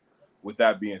regard. With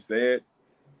that being said,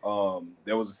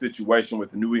 there was a situation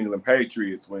with the New England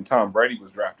Patriots when Tom Brady was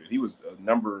drafted. He was a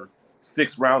number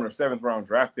 6th round or 7th round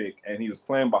draft pick, and he was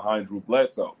playing behind Drew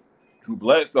Bledsoe. Drew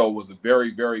Bledsoe was a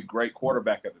very, very great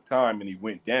quarterback at the time, and he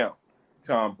went down.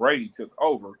 Tom Brady took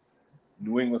over.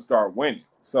 New England started winning.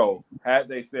 So had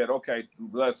they said, okay, Drew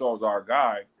Bledsoe is our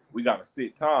guy, we got to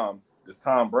sit Tom. Does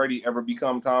Tom Brady ever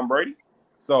become Tom Brady?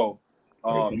 So,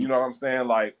 you know what I'm saying?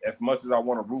 Like, as much as I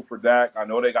want to root for Dak, I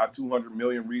know they got 200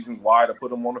 million reasons why to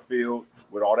put him on the field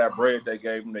with all that bread they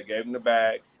gave him. They gave him the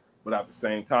bag. But at the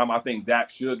same time, I think Dak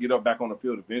should get up back on the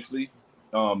field eventually,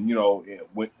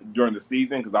 during the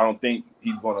season, because I don't think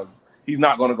he's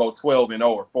not going to go 12-0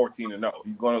 or 14-0.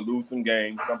 He's going to lose some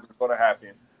games. Something's going to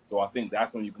happen. So I think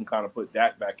that's when you can kind of put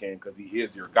Dak back in because he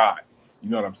is your guy. You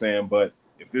know what I'm saying? But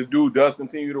if this dude does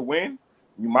continue to win,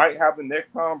 you might have the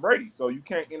next Tom Brady. So you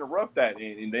can't interrupt that.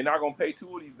 And they're not going to pay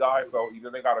 2 of these guys. So either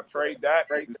they got to trade Dak,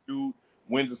 if this dude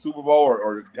wins the Super Bowl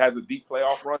or has a deep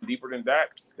playoff run, deeper than that,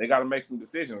 they got to make some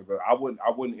decisions. But I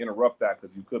wouldn't interrupt that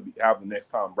because you could have the next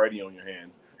Tom Brady on your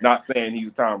hands. Not saying he's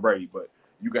a Tom Brady, but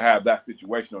you could have that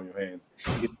situation on your hands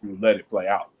if you let it play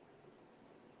out.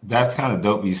 That's kind of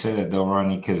dope you said that though,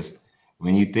 Ronnie, because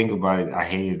when you think about it, I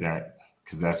hated that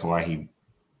because that's why he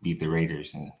beat the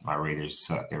Raiders, and my Raiders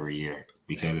suck every year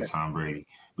because of Tom Brady.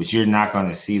 But you're not going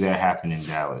to see that happen in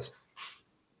Dallas.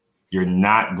 You're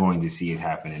not going to see it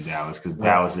happen in Dallas because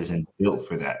Dallas isn't built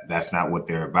for that. That's not what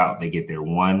they're about. They get their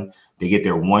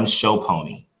one show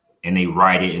pony and they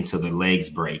ride it until their legs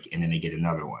break, and then they get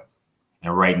another one.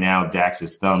 And right now,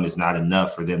 Dax's thumb is not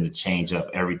enough for them to change up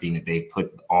everything that they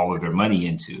put all of their money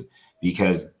into,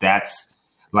 because that's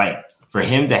like for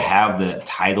him to have the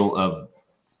title of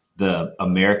the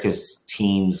America's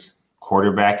team's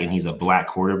quarterback, and he's a black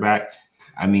quarterback.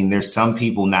 I mean, there's some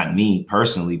people, not me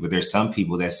personally, but there's some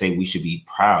people that say we should be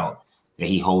proud that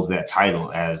he holds that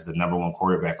title as the number one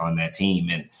quarterback on that team.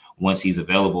 And once he's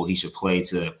available, he should play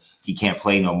he can't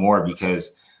play no more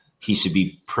because he should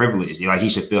be privileged. Like, he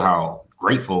should feel how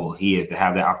grateful he is to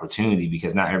have that opportunity,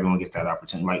 because not everyone gets that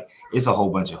opportunity. Like, it's a whole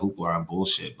bunch of hoopla and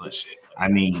bullshit. But I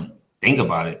mean, think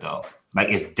about it though. Like,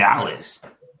 it's Dallas.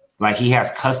 Like, he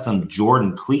has custom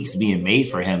Jordan cleats being made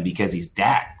for him because he's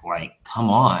Dak. Like, come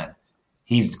on.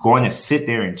 He's going to sit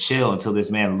there and chill until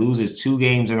this man loses 2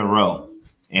 games in a row,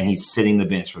 and he's sitting the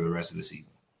bench for the rest of the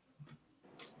season.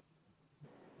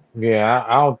 Yeah,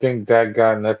 I don't think Dak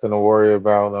got nothing to worry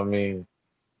about. I mean,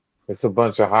 it's a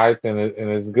bunch of hype, and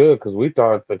it's good because we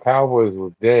thought the Cowboys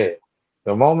was dead.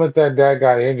 The moment that Dak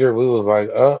got injured, we was like,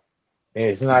 and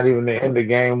it's not even the end of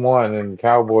game 1, and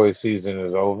Cowboys season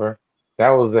is over. That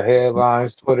was the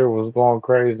headlines. Twitter was going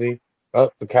crazy. The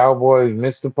Cowboys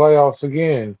missed the playoffs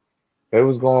again. They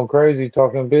was going crazy,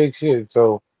 talking big shit.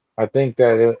 So I think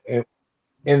that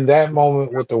in that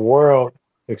moment with the world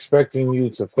expecting you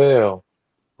to fail,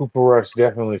 Cooper Rush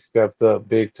definitely stepped up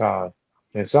big time.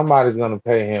 And somebody's going to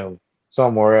pay him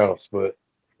somewhere else. But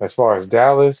as far as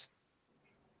Dallas,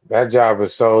 that job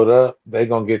is sold up. They're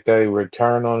going to get their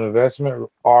return on investment,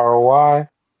 ROI.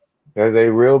 They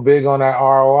real big on that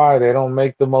ROI. They don't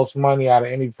make the most money out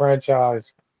of any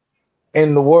franchise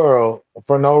in the world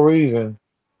for no reason.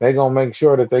 They're going to make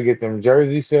sure that they get them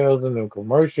jersey sales and them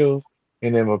commercials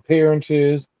and them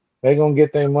appearances. They're going to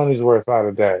get their money's worth out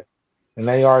of that. And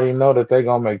they already know that they're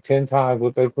going to make 10 times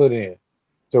what they put in.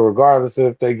 So regardless of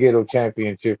if they get a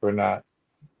championship or not,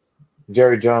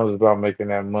 Jerry Jones is about making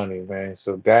that money, man.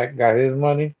 So Dak got his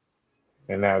money,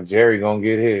 and now Jerry going to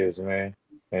get his, man.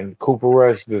 And Cooper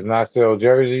Rush does not sell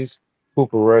jerseys.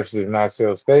 Cooper Rush does not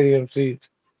sell stadium seats.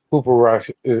 Cooper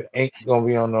Rush ain't going to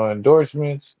be on no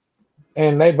endorsements.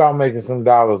 And they about making some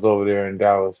dollars over there in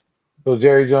Dallas. So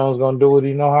Jerry Jones going to do what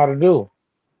he know how to do.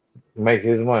 Make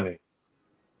his money.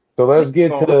 So let's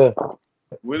get to... Go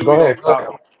ahead.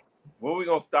 When are we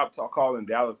going to stop calling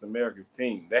Dallas America's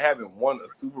team? They haven't won a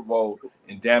Super Bowl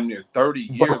in damn near 30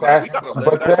 years. Like, we got to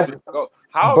let that shit go.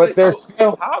 How are they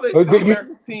still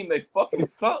America's team? They fucking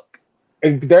suck.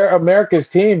 They're America's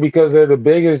team because they're the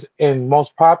biggest and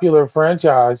most popular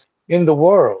franchise in the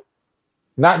world.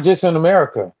 Not just in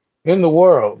America. In the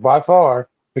world, by far.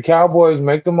 The Cowboys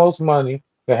make the most money.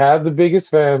 They have the biggest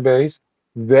fan base.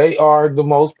 They are the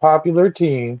most popular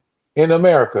team in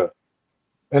America.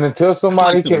 And until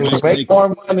somebody can make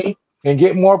more money and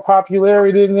get more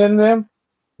popularity than them,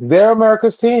 they're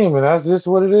America's team, and that's just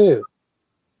what it is.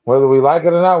 Whether we like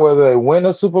it or not, whether they win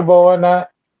a Super Bowl or not,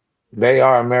 they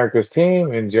are America's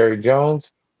team, and Jerry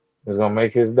Jones is gonna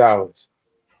make his dollars.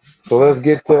 So let's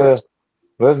get to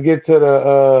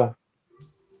the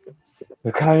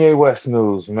Kanye West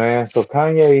news, man. So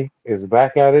Kanye is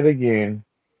back at it again.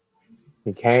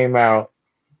 He came out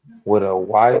with a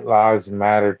White Lives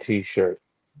Matter t-shirt.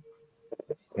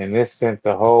 And this sent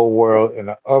the whole world in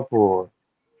an uproar.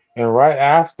 And right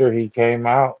after he came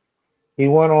out, he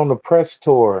went on the press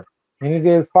tour and he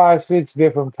did 5-6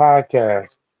 different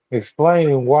podcasts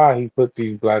explaining why he put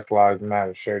these Black Lives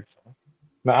Matter shirts on.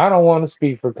 Now, I don't want to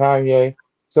speak for Kanye,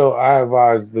 so I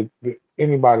advise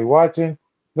anybody watching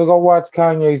to go watch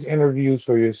Kanye's interviews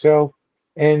for yourself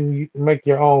and make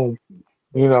your own,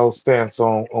 stance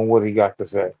on what he got to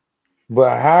say.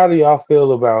 But how do y'all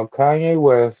feel about Kanye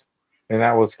West? And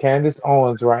that was Candace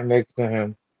Owens right next to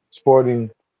him,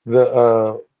 sporting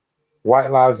the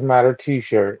White Lives Matter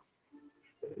t-shirt.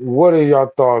 What are your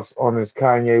thoughts on this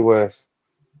Kanye West,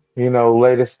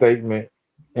 latest statement?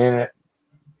 And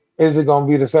is it going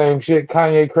to be the same shit?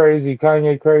 Kanye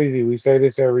crazy. We say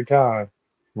this every time.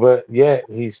 But yet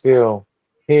he's still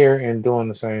here and doing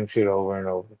the same shit over and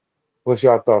over. What's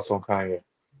your thoughts on Kanye?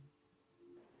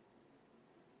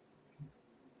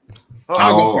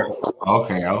 I'll go first.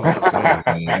 Okay. I was about to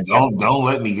say, man, don't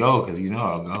let me go because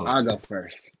I'll go. I'll go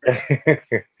first.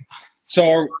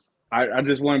 So I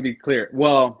just want to be clear.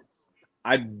 Well,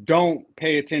 I don't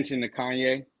pay attention to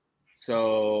Kanye,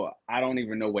 so I don't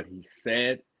even know what he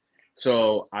said.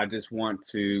 So I just want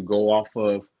to go off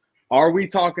of, are we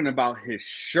talking about his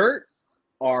shirt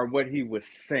or what he was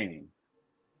saying?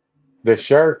 The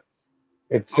shirt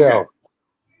itself.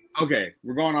 Okay,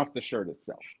 we're going off the shirt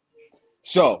itself.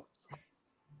 So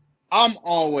I'm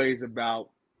always about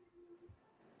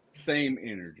same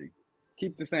energy.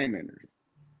 Keep the same energy.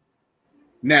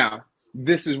 Now,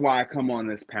 this is why I come on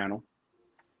this panel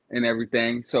and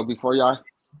everything. So before y'all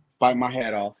bite my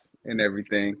head off and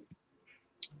everything,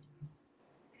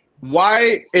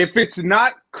 why, if it's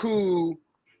not cool,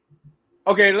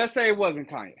 okay, let's say it wasn't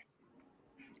Kanye.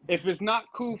 If it's not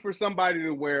cool for somebody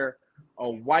to wear a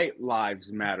White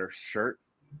Lives Matter shirt,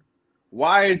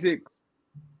 why is it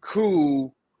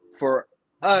cool for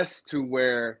us to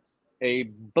wear a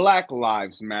Black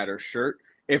Lives Matter shirt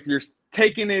if you're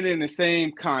taking it in the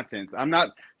same content? I'm not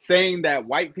saying that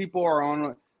white people are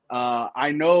on,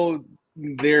 I know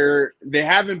they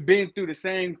haven't been through the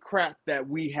same crap that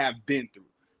we have been through.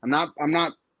 I'm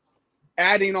not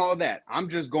adding all that. I'm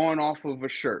just going off of a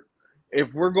shirt.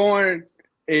 If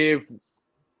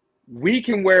we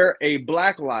can wear a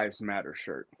Black Lives Matter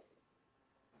shirt,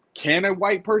 can a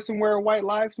white person wear a White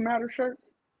Lives Matter shirt?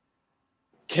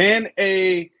 Can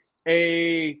a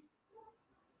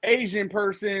Asian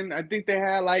person, I think they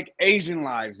had like Asian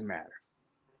Lives Matter.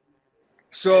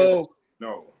 So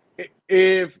no.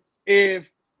 If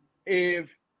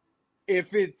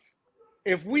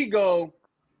we go,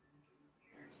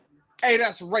 hey,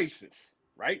 that's racist,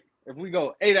 right? If we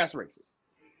go, hey, that's racist.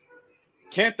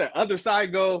 Can't the other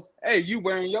side go, hey, you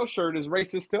wearing your shirt is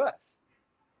racist to us,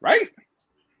 right?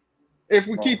 If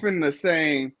we keep in the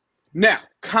same. Now,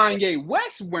 Kanye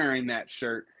West wearing that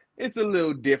shirt, it's a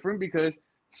little different because,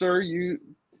 sir,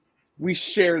 we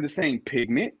share the same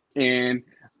pigment, and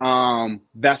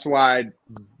that's why I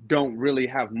don't really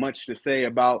have much to say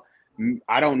about.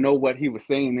 I don't know what he was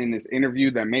saying in this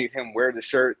interview that made him wear the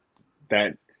shirt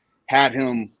that had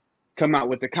him come out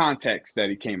with the context that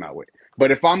he came out with.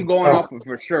 But if I'm going off of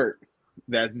a shirt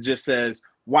that just says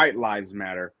White Lives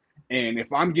Matter, and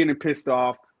if I'm getting pissed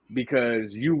off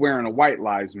because you wearing a White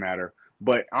Lives Matter,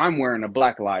 but I'm wearing a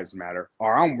Black Lives Matter,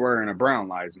 or I'm wearing a Brown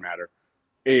Lives Matter,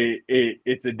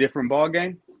 it's a different ball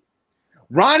game.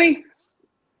 Ronnie,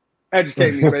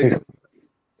 educate me, baby.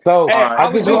 So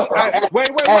hey,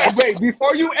 wait.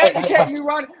 Before you educate me,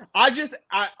 Ronnie, I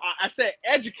said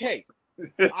educate.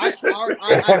 I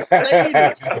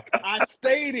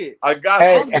stated. I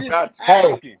got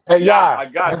you.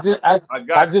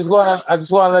 I just want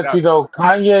to let you know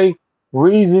Kanye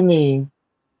reasoning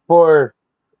for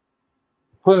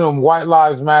putting White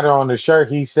Lives Matter on the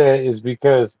shirt. He said is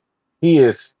because he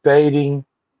is stating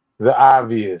the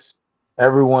obvious.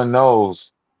 Everyone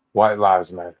knows White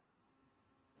Lives Matter.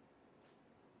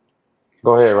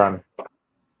 Go ahead, Ronnie.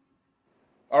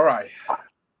 All right.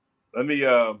 Let me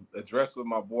address what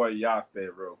my boy Yah said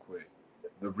real quick.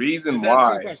 The reason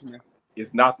why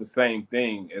it's not the same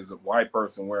thing as a white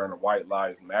person wearing a White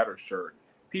Lives Matter shirt,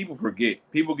 people forget.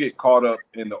 People get caught up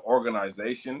in the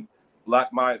organization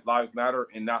Black Lives Matter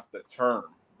and not the term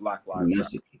Black Lives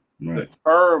Matter. Right. The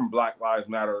term Black Lives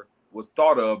Matter was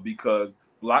thought of because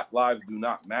Black lives do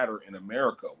not matter in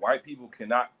America. White people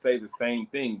cannot say the same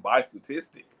thing by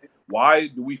statistic. Why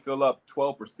do we fill up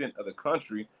 12% of the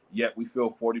country, yet we fill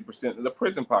 40% of the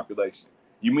prison population?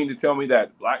 You mean to tell me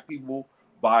that Black people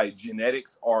by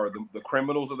genetics are the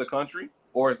criminals of the country?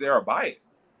 Or is there a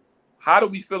bias? How do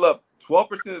we fill up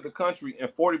 12% of the country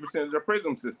and 40% of the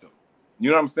prison system?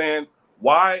 You know what I'm saying?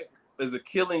 Why is the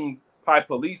killings by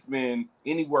policemen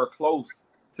anywhere close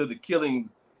to the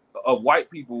killings of white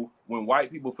people when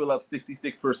white people fill up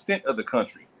 66% of the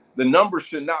country? The numbers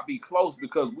should not be close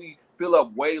because we fill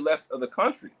up way less of the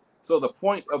country. So the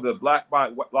point of the Black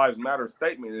Lives Matter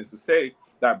statement is to say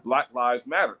that Black lives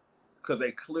matter because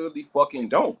they clearly fucking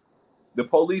don't. The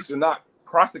police are not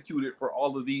prosecuted for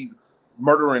all of these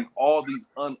murdering all these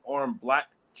unarmed Black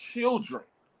children.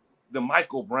 The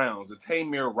Michael Browns, the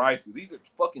Tamir Rices, these are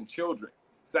fucking children.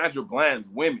 Sandra Bland's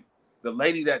women. The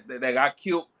lady that got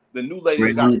killed, the new lady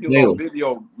that got killed on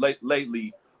video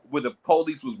lately, where the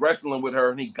police was wrestling with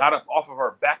her and he got up off of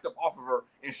her, backed up off of her,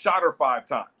 and shot her 5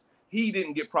 times. He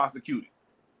didn't get prosecuted.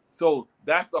 So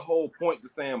that's the whole point to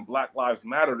saying Black Lives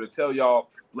Matter, to tell y'all,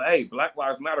 hey, Black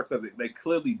Lives Matter, because they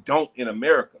clearly don't in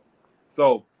America.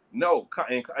 So no,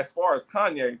 and as far as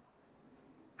Kanye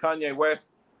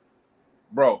West,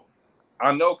 bro,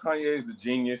 I know Kanye is a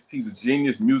genius. He's a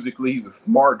genius musically. He's a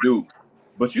smart dude.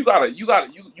 But you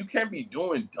can't be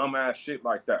doing dumbass shit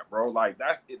like that, bro. Like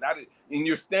that is, and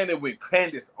you're standing with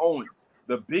Candace Owens,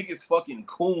 the biggest fucking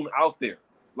coon out there.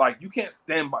 Like you can't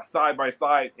stand side by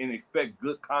side and expect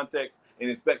good context and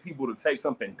expect people to take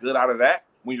something good out of that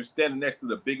when you're standing next to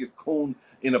the biggest coon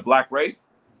in the black race.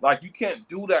 Like you can't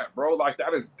do that, bro. Like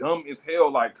that is dumb as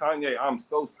hell. Like Kanye, I'm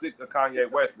so sick of Kanye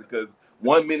West because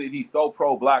 1 minute he's so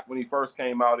pro-black when he first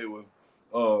came out, it was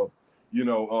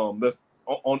let's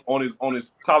on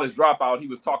his college dropout, he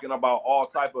was talking about all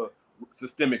type of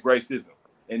systemic racism.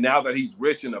 And now that he's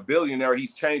rich and a billionaire,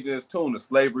 he's changing his tune to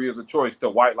slavery is a choice to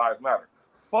white lives matter.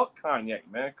 Fuck Kanye,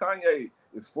 man. Kanye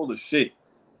is full of shit.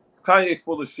 Kanye's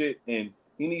full of shit, and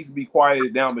he needs to be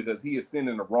quieted down because he is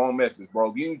sending the wrong message,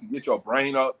 bro. You need to get your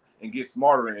brain up and get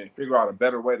smarter and figure out a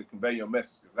better way to convey your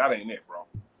message because that ain't it, bro.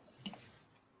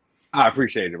 I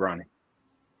appreciate it, Ronnie.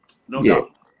 No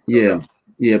doubt. Yeah.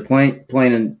 Plain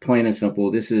and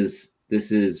simple. This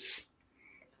is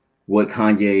what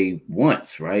Kanye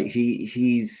wants, right?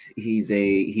 He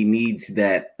needs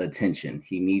that attention.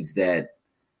 He needs that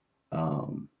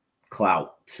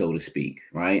clout, so to speak,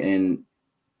 right? And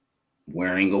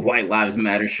wearing a White Lives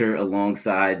Matter shirt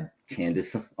alongside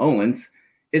Candace Owens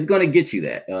is going to get you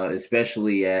that,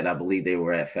 especially I believe they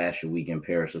were at Fashion Week in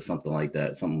Paris or something like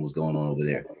that. Something was going on over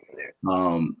there.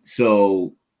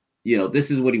 So,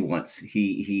 this is what he wants.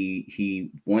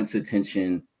 He wants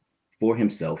attention for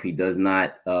himself. He does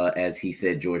not, as he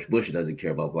said, George Bush doesn't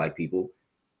care about black people.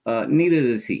 Neither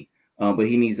does he. But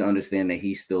he needs to understand that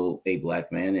he's still a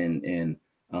black man. And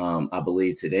I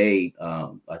believe today,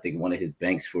 I think one of his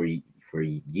banks for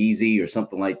Yeezy or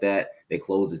something like that, they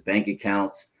closed his bank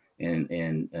accounts.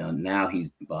 And now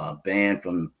he's banned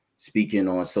from speaking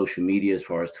on social media as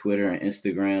far as Twitter and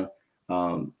Instagram.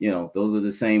 Those are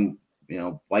the same,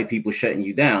 white people shutting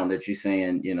you down that you're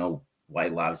saying,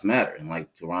 white lives matter. And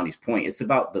like to Ronnie's point, it's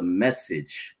about the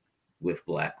message with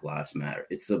Black Lives Matter.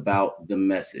 It's about the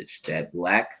message that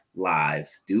black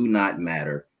lives do not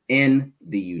matter in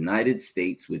the United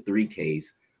States with 3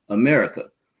 Ks, America,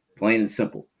 plain and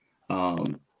simple.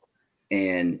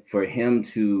 And for him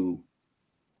to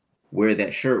wear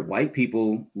that shirt, white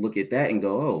people look at that and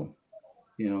go, oh,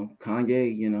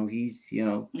 Kanye,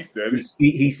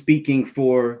 he's speaking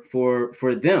for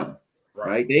them,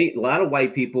 right? A lot of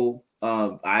white people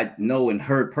I know and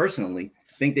heard personally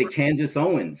think that Candace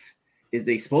Owens is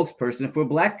a spokesperson for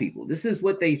black people. This is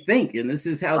what they think, and this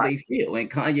is how they feel. And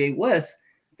Kanye West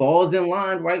falls in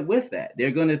line right with that.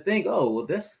 They're going to think, oh, well,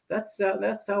 that's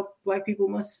how black people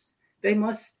must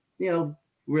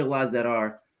realize that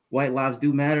our white lives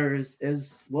do matter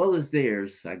as well as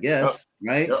theirs, I guess,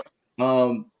 right?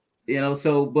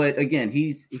 But again,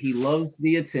 he loves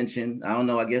the attention. I don't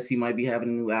know. I guess he might be having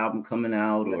a new album coming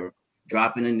out or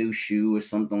dropping a new shoe or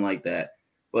something like that.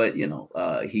 But,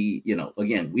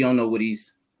 again, we don't know what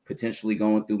he's potentially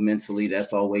going through mentally.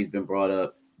 That's always been brought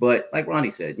up. But like Ronnie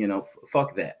said,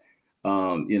 fuck that.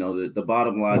 The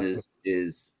bottom line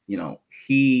is,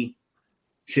 he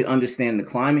should understand the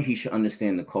climate. He should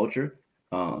understand the culture.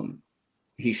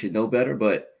 He should know better,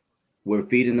 but we're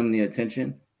feeding him the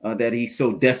attention that he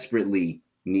so desperately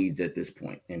needs at this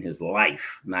point in his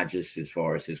life, not just as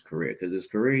far as his career, because his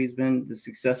career, he's been the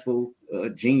successful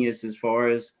genius as far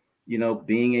as,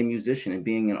 being a musician and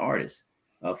being an artist.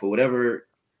 For whatever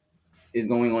is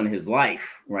going on in his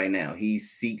life right now, he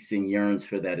seeks and yearns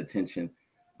for that attention.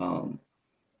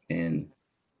 It's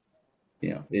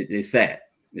sad.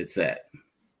 It's sad.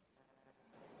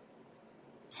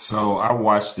 So I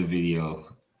watched the video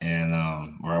and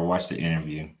I watched the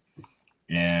interview,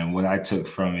 and what I took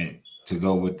from it to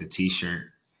go with the t-shirt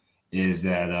is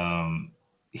that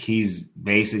he's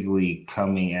basically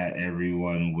coming at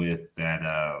everyone with that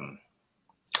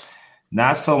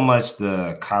not so much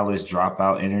the college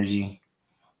dropout energy,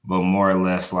 but more or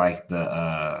less like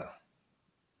the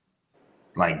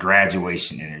like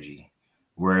graduation energy,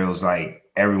 where it was like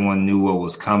everyone knew what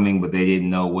was coming, but they didn't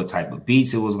know what type of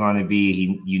beats it was going to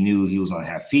be. You knew he was going to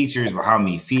have features, but how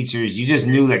many features? You just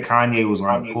knew that Kanye was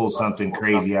going to pull something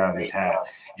crazy out of his hat,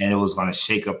 and it was going to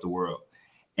shake up the world.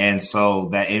 And so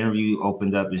that interview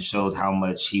opened up and showed how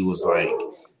much he was like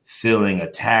feeling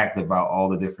attacked about all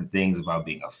the different things about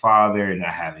being a father and not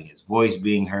having his voice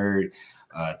being heard.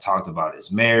 Talked about his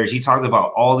marriage. He talked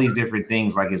about all these different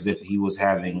things like as if he was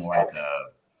having like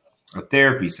a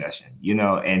therapy session,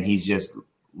 and he's just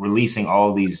releasing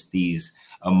all these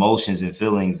emotions and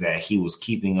feelings that he was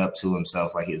keeping up to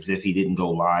himself, like as if he didn't go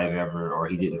live ever or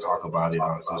he didn't talk about it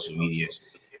on social media.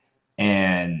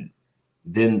 And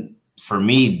then for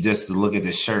me, just to look at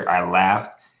the shirt, I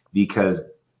laughed because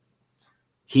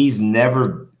he's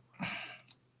never.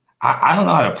 I don't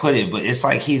know how to put it, but it's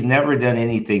like he's never done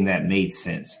anything that made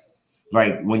sense.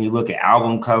 Like when you look at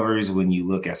album covers, when you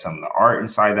look at some of the art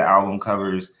inside the album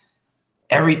covers,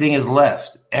 everything is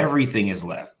left. Everything is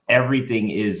left. Everything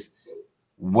is,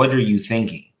 what are you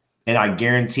thinking? And I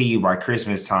guarantee you by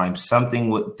Christmas time,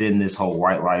 something within this whole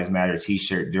White Lives Matter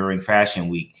t-shirt during Fashion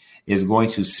Week is going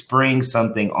to spring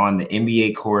something on the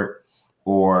NBA court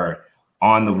or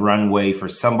on the runway for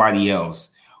somebody else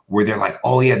where they're like,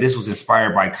 oh, yeah, this was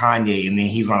inspired by Kanye. And then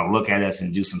he's going to look at us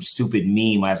and do some stupid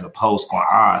meme as a post going,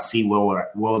 see,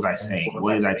 what was I saying?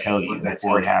 What did I tell you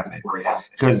before it happened?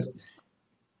 Because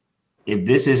if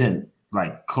this isn't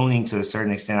like cooning to a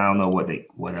certain extent, I don't know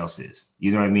what else is.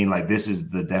 You know what I mean? Like this is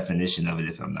the definition of it,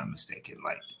 if I'm not mistaken.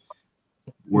 Like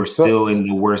we're still in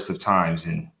the worst of times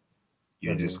and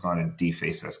you're just going to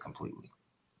deface us completely.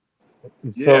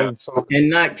 Yeah. And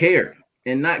not care.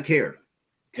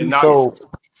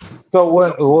 So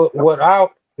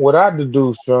what I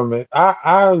deduced from it,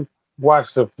 I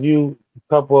watched a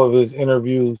couple of his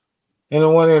interviews. And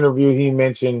in one interview, he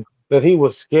mentioned that he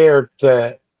was scared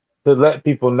to let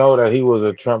people know that he was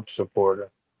a Trump supporter.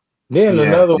 Then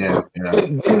in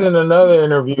another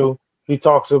interview, he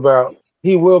talks about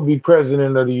he will be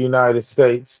president of the United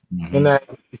States and that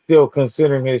he's still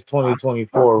considering his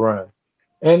 2024 run.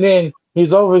 And then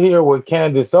he's over here with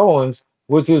Candace Owens,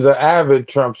 which is an avid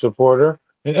Trump supporter.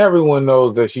 And everyone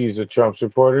knows that she's a Trump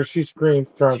supporter. She screams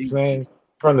Trump's name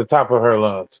from the top of her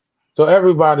lungs. So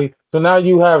now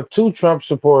you have two Trump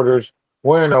supporters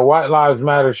wearing a White Lives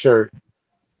Matter shirt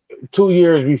 2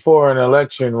 years before an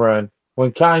election run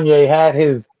when Kanye had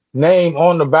his name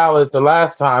on the ballot the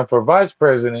last time for vice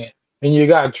president, and you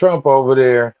got Trump over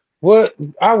there.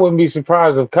 I wouldn't be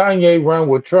surprised if Kanye run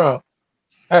with Trump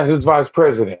as his vice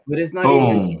president. But it's not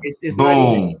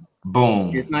Boom.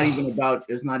 It's not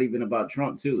even about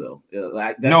Trump too, though.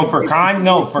 For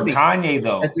Kanye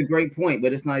though. That's a great point,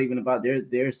 but it's not even about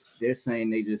they're saying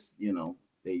they just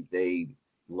they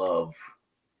love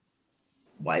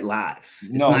white lives.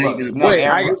 Look.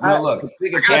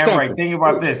 Cameron, think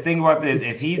about this.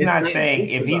 If he's not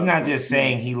just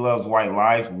saying he loves white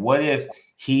lives, what if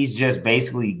he's just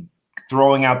basically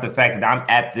throwing out the fact that I'm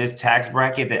at this tax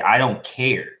bracket that I don't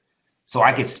care? So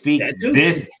I can speak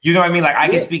this, you know what I mean? Like I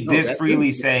can speak this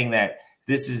freely saying that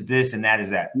this is this and that is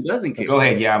that. He doesn't care. Go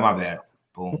ahead. Yeah, my bad.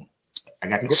 Boom. I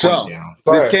got the so down.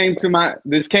 This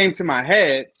came to my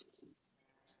head.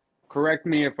 Correct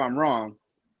me if I'm wrong,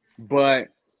 but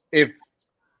if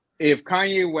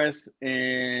Kanye West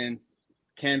and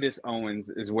Candace Owens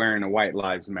is wearing a White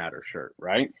Lives Matter shirt,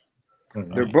 right?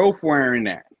 Mm-hmm. They're both wearing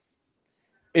that.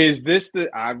 Is this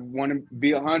I want to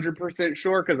be 100%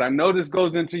 sure because I know this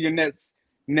goes into your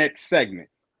next segment.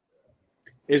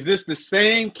 Is this the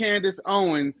same Candace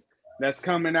Owens that's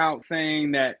coming out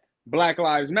saying that Black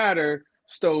Lives Matter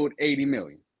stole 80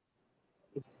 million?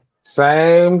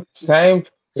 Same.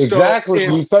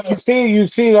 Exactly. So you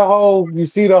see the whole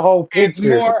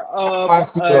picture.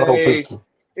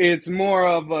 It's more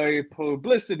of a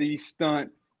publicity stunt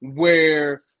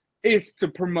where it's to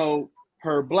promote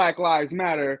her Black Lives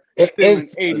Matter stealing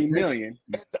 80 million.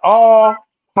 It's all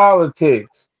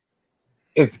politics.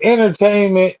 It's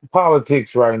entertainment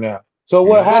politics right now. So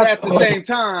what happened? But at the same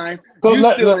time,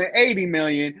 you stealing 80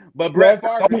 million, but Brett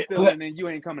Favre stealing and you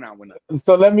ain't coming out with nothing.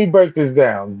 So let me break this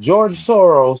down. George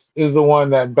Soros is the one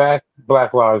that backed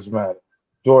Black Lives Matter.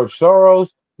 George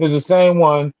Soros is the same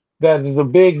one that is a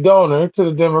big donor to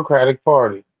the Democratic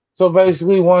Party. So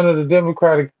basically one of the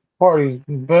Democratic Party's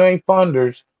main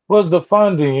funders was the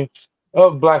funding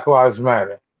of Black Lives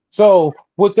Matter. So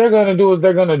what they're going to do is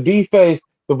they're going to deface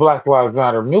the Black Lives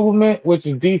Matter movement, which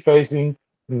is defacing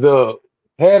the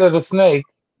head of the snake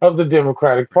of the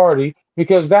Democratic Party,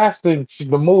 because that's the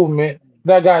movement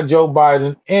that got Joe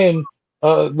Biden in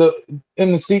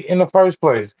the seat in the first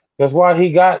place. That's why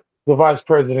he got the vice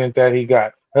president that he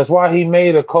got. That's why he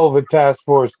made a COVID task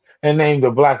force and named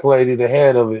a black lady the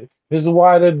head of it. This is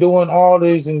why they're doing all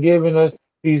this and giving us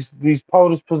these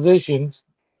POTUS positions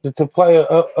to play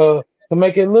to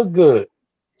make it look good.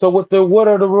 So what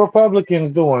are the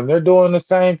Republicans doing? They're doing the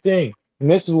same thing. And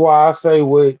this is why I say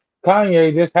with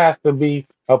Kanye, this has to be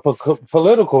a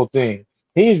political thing.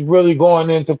 He's really going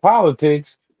into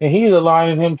politics and he's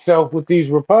aligning himself with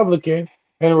these Republicans,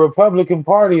 and the Republican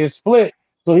Party is split.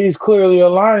 So he's clearly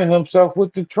aligning himself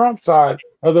with the Trump side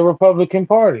of the Republican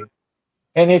Party.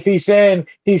 And if he's saying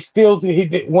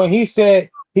when he said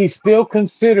he's still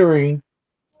considering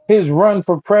his run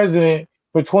for president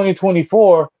for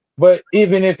 2024, but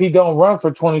even if he don't run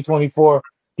for 2024,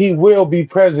 he will be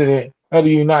president of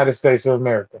the United States of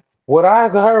America. What I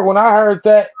heard when I heard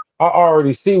that, I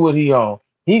already see what he on.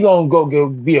 He gonna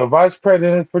be a vice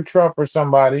president for Trump or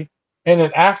somebody, and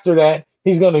then after that,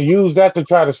 he's gonna use that to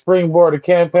try to springboard a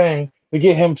campaign to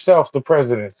get himself the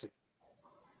presidency.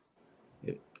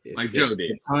 Like Joe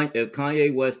did. If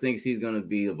Kanye West thinks he's going to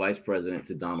be the vice president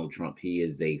to Donald Trump, he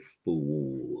is a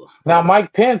fool. Now,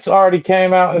 Mike Pence already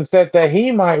came out and said that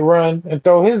he might run and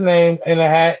throw his name in a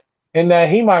hat, and that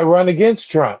he might run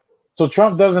against Trump. So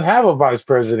Trump doesn't have a vice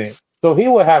president, so he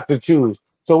would have to choose.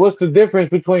 So what's the difference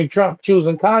between Trump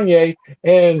choosing Kanye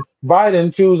and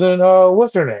Biden choosing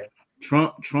what's her name?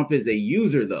 Trump is a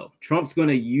user, though. Trump's going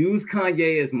to use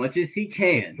Kanye as much as he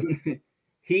can.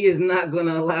 He is not going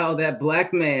to allow that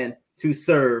black man to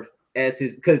serve as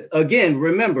his, because again,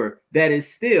 remember, that is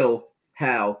still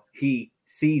how he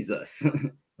sees us.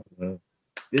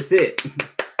 This it.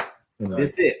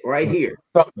 This it right here.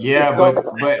 Yeah, but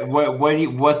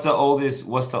what's the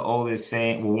oldest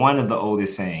saying? Well, one of the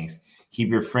oldest sayings: keep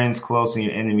your friends close and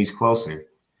your enemies closer.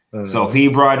 So if he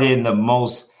brought in the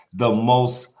most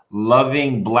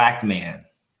loving black man,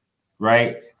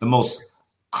 right? The most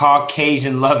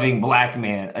Caucasian loving black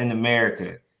man in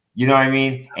America. You know what I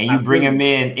mean? And you bring him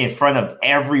in front of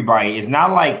everybody. It's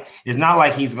not like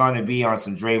he's going to be on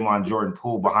some Draymond Jordan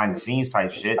Poole behind the scenes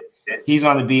type shit. He's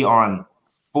going to be on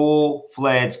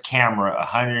full-fledged camera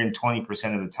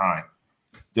 120% of the time.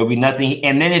 There'll be nothing.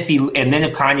 And then if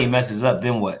Kanye messes up,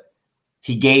 then what?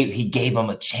 He gave him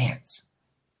a chance.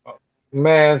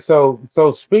 Man, so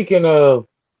speaking of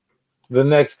the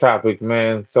next topic,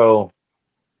 man, so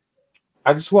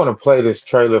I just want to play this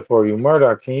trailer for you.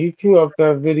 Murdoch, can you cue up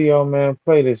that video, man?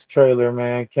 Play this trailer,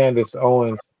 man. Candace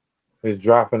Owens is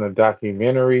dropping a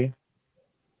documentary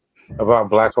about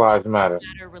Black Lives Matter.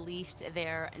 Released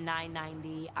their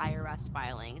 990 IRS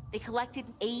filings. They collected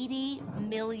 $80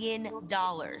 million.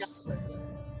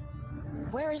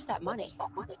 Where is that money?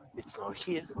 It's not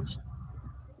here.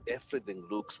 Everything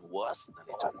looks worse than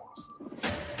it was.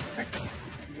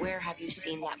 Where have you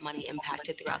seen that money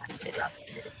impacted throughout the city?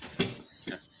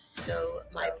 So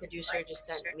my producer just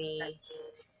sent me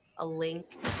a link.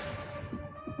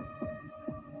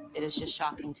 It is just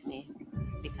shocking to me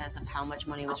because of how much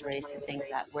money was raised to think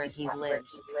that where he lived,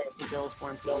 the bills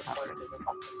weren't being covered.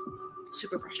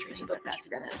 Super frustrating, but that's a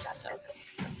dead end. So,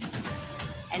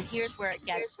 and here's where it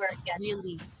gets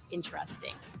really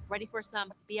interesting. Ready for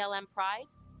some BLM pride?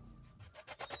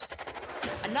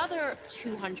 Another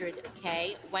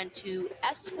 $200K went to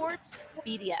escorts,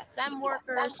 BDSM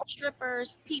workers,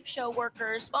 strippers, peep show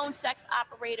workers, phone sex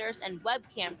operators, and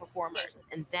webcam performers.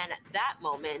 And then at that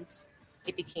moment,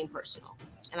 it became personal.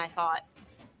 And I thought,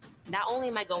 not only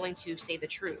am I going to say the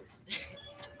truth,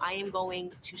 I am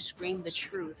going to scream the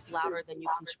truth louder than you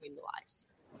can scream the lies.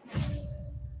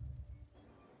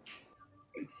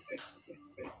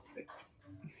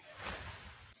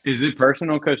 Is it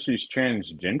personal because she's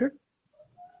transgender?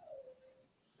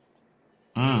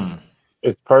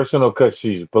 It's personal because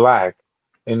she's black,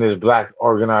 and this black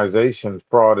organization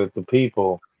frauded the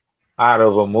people out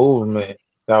of a movement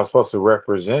that was supposed to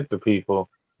represent the people,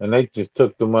 and they just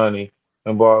took the money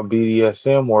and bought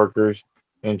BDSM workers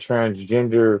and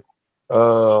transgender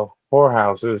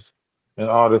whorehouses and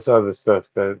all this other stuff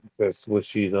that's what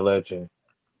she's alleging.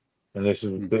 And this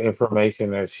is the information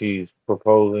that she's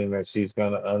proposing that she's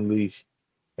going to unleash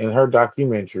in her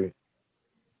documentary.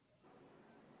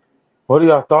 What are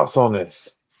y'all thoughts on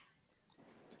this?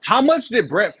 How much did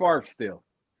Brett Favre steal?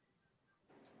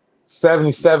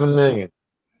 77 million.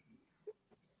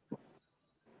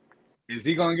 Is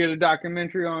he gonna get a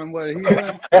documentary on what he's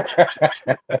doing?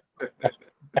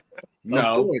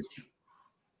 No.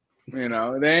 You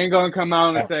know, they ain't gonna come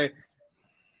out and say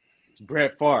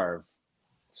Brett Favre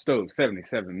stole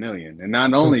 77 million. And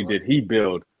not only did he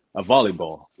build a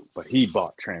volleyball, but he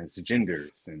bought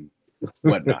transgenders and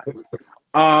whatnot.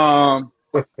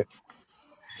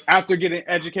 After getting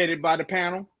educated by the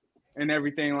panel and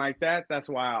everything like that, that's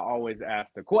why I always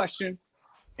ask the question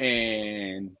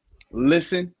and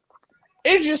listen.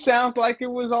 It just sounds like it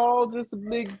was all just a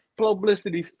big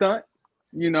publicity stunt,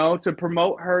 you know, to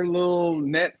promote her little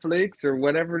Netflix or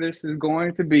whatever this is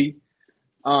going to be.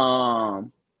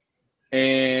 And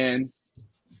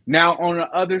now on the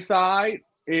other side,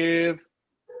 if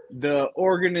the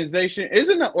organization,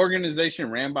 isn't the organization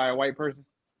ran by a white person?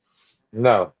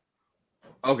 No.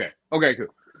 Okay, cool.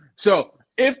 So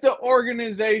if the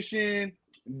organization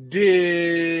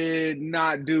did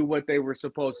not do what they were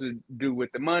supposed to do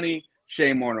with the money,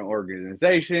 shame on the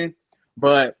organization.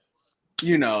 But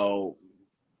you know,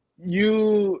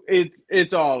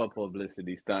 it's all a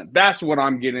publicity stunt. That's what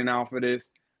I'm getting off of this.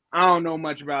 I don't know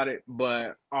much about it,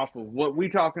 but off of what we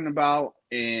talking about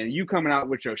and you coming out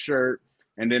with your shirt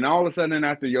And then all of a sudden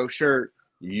after your shirt,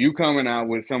 you coming out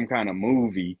with some kind of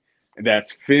movie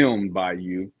that's filmed by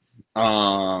you.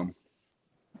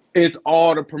 It's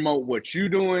all to promote what you're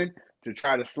doing, to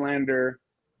try to slander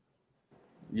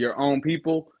your own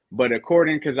people. But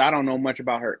because I don't know much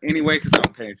about her anyway, because I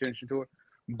don't pay attention to her.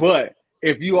 But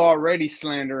if you already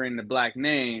slandering the black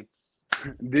name,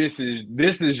 this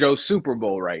is your Super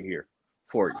Bowl right here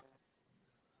for you.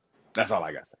 That's all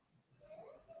I got to say.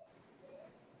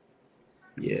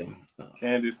 Yeah.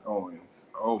 Candace Owens.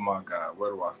 Oh my God,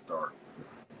 where do I start?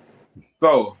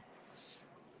 So,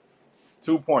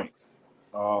 2 points.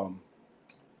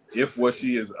 If what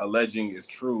she is alleging is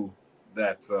true,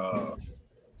 that's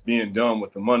being done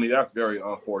with the money, that's very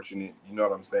unfortunate. You know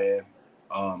what I'm saying?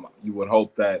 You would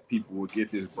hope that people would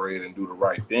get this bread and do the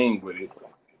right thing with it.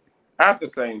 At the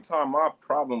same time, my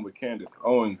problem with Candace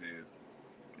Owens is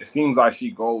it seems like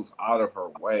she goes out of her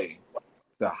way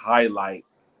to highlight,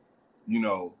 you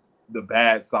know, the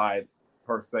bad side,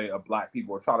 per se, of black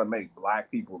people, or try to make black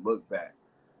people look bad.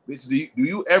 Bitch, do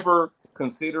you ever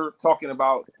consider talking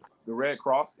about the Red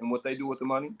Cross and what they do with the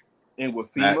money, and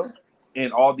with FEMA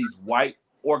and all these white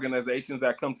organizations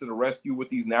that come to the rescue with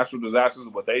these natural disasters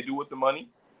and what they do with the money?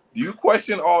 Do you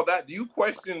question all that? Do you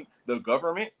question the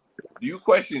government? Do you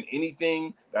question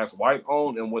anything that's white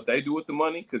owned and what they do with the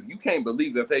money? Because you can't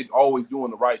believe that they always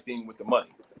doing the right thing with the money.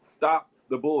 Stop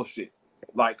the bullshit.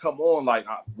 Like, come on, like,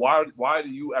 why do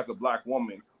you as a black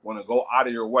woman want to go out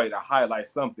of your way to highlight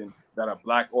something that a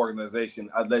black organization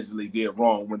allegedly did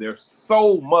wrong, when there's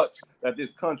so much that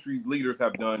this country's leaders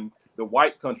have done, the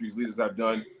white country's leaders have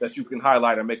done, that you can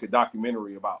highlight and make a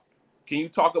documentary about? Can you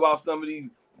talk about some of these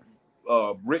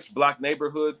rich black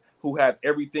neighborhoods who had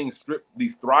everything stripped,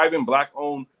 these thriving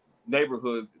black-owned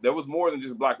neighborhoods? There was more than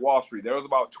just Black Wall Street. There was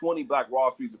about 20 Black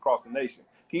Wall Streets across the nation.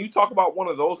 Can you talk about one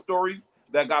of those stories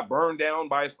that got burned down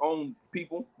by its own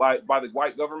people, by the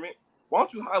white government? Why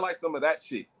don't you highlight some of that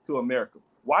shit to America?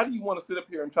 Why do you want to sit up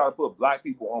here and try to put black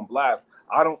people on blast?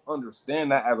 I don't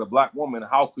understand that as a black woman.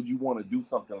 How could you want to do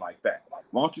something like that?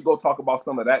 Why don't you go talk about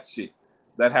some of that shit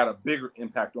that had a bigger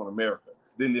impact on America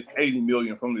than this 80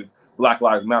 million from this Black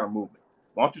Lives Matter movement?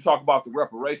 Why don't you talk about the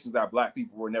reparations that black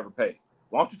people were never paid?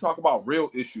 Why don't you talk about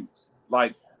real issues?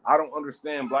 Like, I don't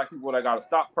understand black people that got to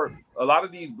stop. A lot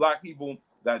of these black people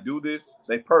that do this,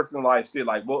 they personalize shit.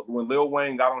 Like when Lil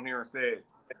Wayne got on here and said,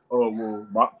 "Oh,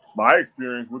 well, my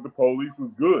experience with the police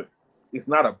was good." It's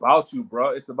not about you, bro.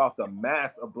 It's about the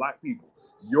mass of black people.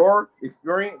 Your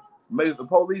experience, maybe the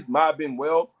police might have been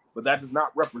well, but that does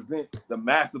not represent the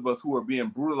mass of us who are being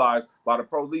brutalized by the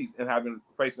police and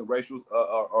facing racial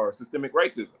or systemic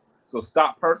racism. So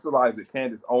stop personalizing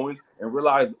Candace Owens and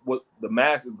realize what the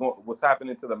mass is going, what's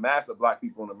happening to the mass of black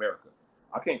people in America.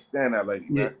 I can't stand that lady,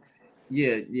 man.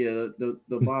 Yeah. The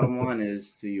bottom line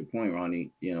is, to your point,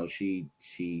 Ronnie, you know, she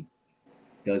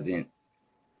doesn't,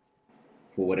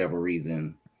 for whatever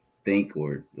reason, think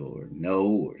or know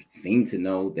or seem to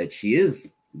know that she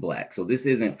is black. So this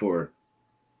isn't for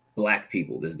black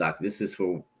people. This is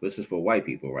for white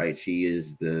people, right? She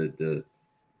is the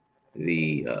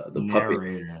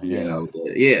puppet, you know.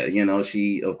 You know,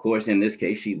 she, of course, in this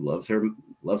case, she loves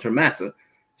her massa.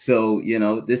 So, you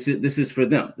know, this is for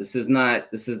them. This is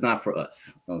not for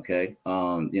us. Okay.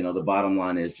 You know, the bottom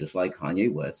line is, just like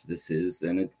Kanye West, this is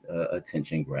an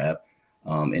attention grab.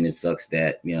 And it sucks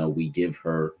that, you know, we give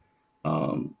her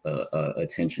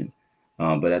attention.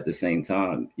 But at the same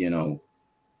time, you know,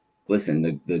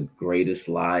 listen, the greatest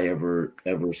lie ever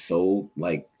sold,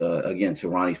 like, again, to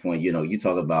Ronnie's point, you know, you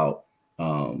talk about,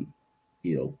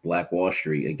 you know, Black Wall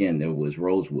Street. Again, there was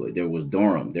Rosewood, there was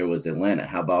Durham, there was Atlanta.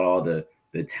 How about all the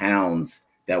towns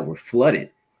that were flooded?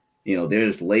 You know,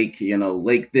 there's Lake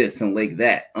this and Lake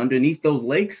that. Underneath those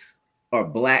lakes are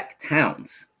black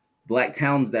towns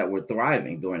that were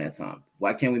thriving during that time.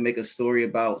 Why can't we make a story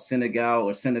about Senegal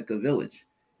or Seneca Village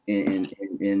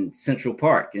in Central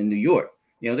Park in New York?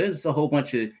 You know, there's a whole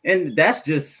bunch of, and that's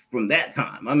just from that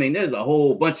time. I mean, there's a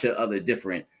whole bunch of other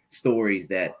different stories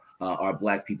that our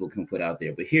black people can put out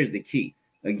there. But here's the key.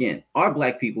 Again, our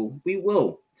black people, we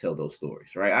will tell those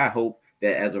stories, right? I hope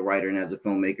that as a writer and as a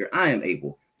filmmaker, I am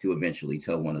able to eventually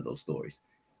tell one of those stories.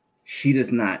 She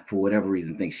does not, for whatever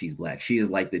reason, think she's black. She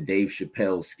is like the Dave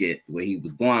Chappelle skit where he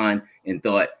was blind and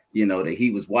thought, you know, that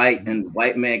he was white, and the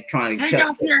white man trying to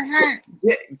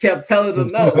kept telling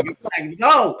them, no, you're black.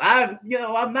 No,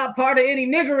 I'm not part of any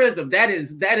niggerism. That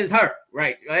is her,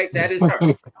 right? That is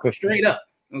her, straight up.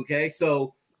 Okay,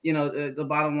 so, you know, the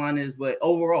bottom line is, but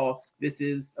overall, this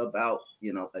is about,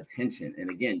 you know, attention. And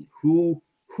again, who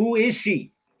is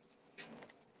she?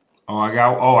 I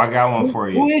got one for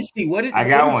you. Who is she? What does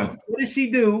she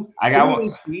do? I got one.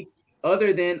 Is she?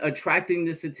 other than attracting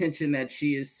this attention that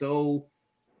she is so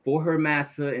for her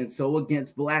massa and so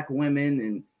against black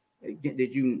women, and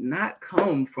did you not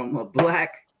come from a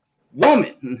black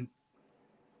woman?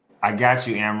 I got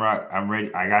you, Amrock. I'm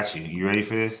ready. I got you. You ready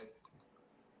for this?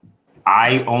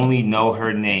 I only know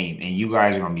her name, and you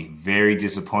guys are going to be very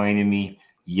disappointed in me.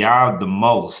 Y'all the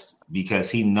most,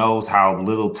 because he knows how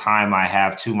little time I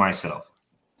have to myself.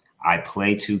 I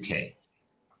play 2K.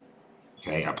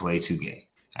 Okay, I play 2K.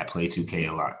 I play 2K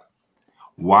a lot.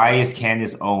 Why is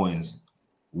Candace Owens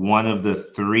one of the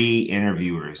 3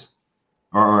 interviewers,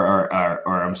 or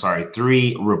I'm sorry,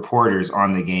 3 reporters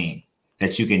on the game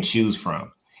that you can choose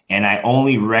from? And I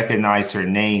only recognized her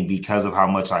name because of how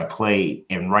much I played.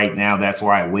 And right now, that's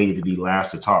why I waited to be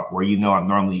last to talk, where I'm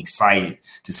normally excited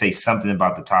to say something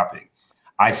about the topic.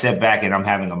 I sat back and I'm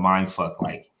having a mind fuck.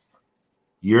 Like,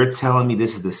 you're telling me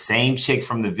this is the same chick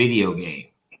from the video game?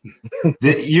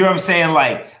 You know what I'm saying?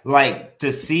 Like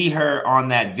to see her on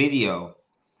that video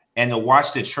and to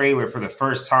watch the trailer for the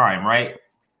first time, right?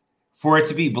 For it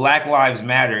to be Black Lives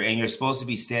Matter, and you're supposed to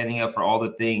be standing up for all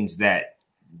the things that,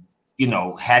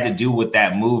 had to do with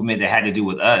that movement, that had to do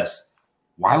with us.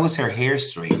 Why was her hair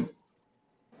straight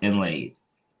and laid?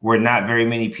 Where not very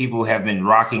many people have been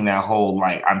rocking that whole,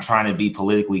 like, I'm trying to be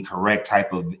politically correct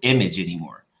type of image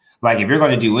anymore. Like, if you're going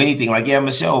to do anything, like, yeah,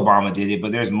 Michelle Obama did it,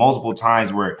 but there's multiple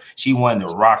times where she wanted to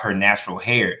rock her natural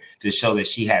hair to show that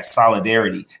she had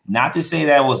solidarity. Not to say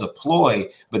that was a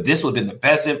ploy, but this would have been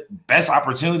the best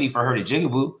opportunity for her to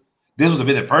jigaboo. This would have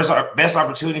been the best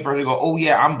opportunity for her to go, oh,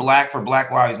 yeah, I'm black for Black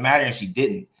Lives Matter, and she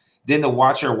didn't. Then to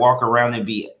watch her walk around and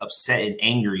be upset and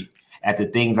angry at the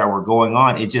things that were going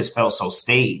on, it just felt so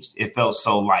staged. It felt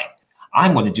so like,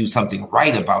 I'm going to do something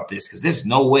right about this, because there's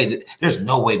no way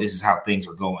this is how things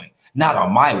are going. Not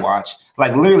on my watch.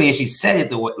 Like, literally, and she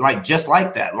said it just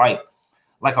like that, like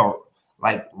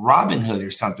Robin Hood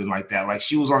or something like that. Like,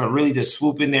 she was on to really just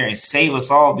swoop in there and save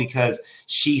us all, because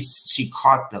she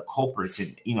caught the culprits,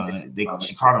 and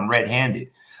she caught them red-handed.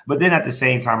 But then at the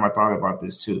same time, I thought about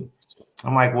this too.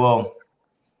 I'm like, well,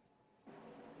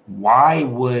 why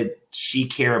would she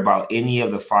care about any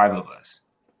of the 5 of us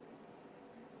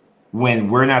when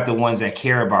we're not the ones that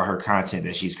care about her content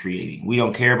that she's creating? We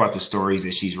don't care about the stories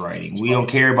that she's writing. We don't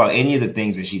care about any of the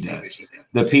things that she does.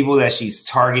 The people that she's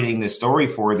targeting the story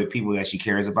for, the people that she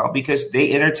cares about, because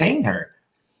they entertain her.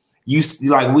 We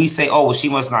say, oh, well, she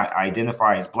must not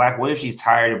identify as black. What if she's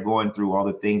tired of going through all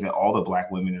the things that all the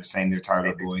black women are saying they're tired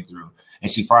of going through? And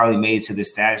she finally made it to the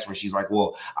status where she's like,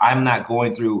 well, I'm not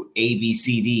going through A, B,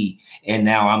 C, D, and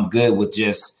now I'm good with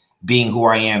just being who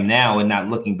I am now and not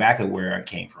looking back at where I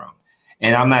came from.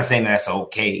 And I'm not saying that's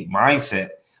okay mindset,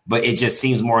 but it just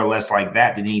seems more or less like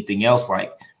that than anything else.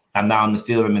 Like, I'm not on the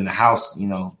field, I'm in the house,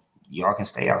 y'all can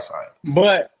stay outside.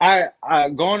 But I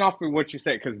going off of what you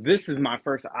said, because this is my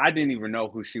first, I didn't even know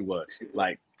who she was.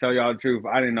 Like, tell y'all the truth,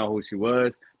 I didn't know who she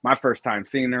was. My first time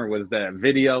seeing her was that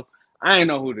video. I didn't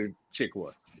know who the chick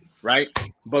was, right?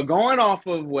 But going off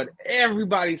of what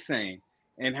everybody's saying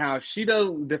and how she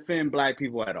doesn't defend black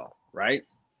people at all, right?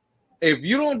 If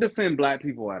you don't defend black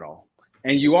people at all,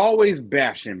 and you always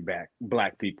bashing back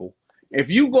black people, if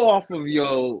you go off of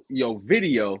your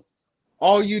video,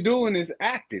 all you doing is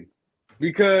acting.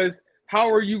 Because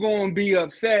how are you going to be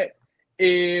upset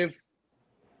if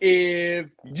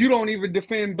you don't even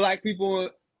defend black people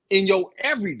in your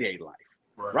everyday life,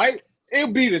 right?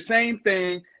 It'll be the same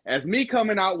thing as me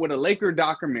coming out with a Laker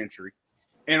documentary,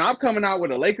 and I'm coming out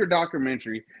with a Laker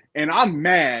documentary, and I'm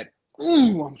mad.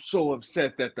 Ooh, I'm so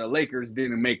upset that the Lakers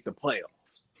didn't make the playoffs.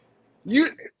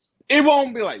 It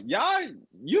won't be like, y'all,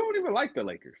 you don't even like the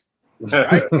Lakers,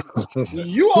 right?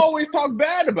 You always talk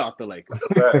bad about the Lakers.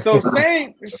 So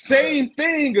same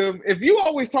thing of, if you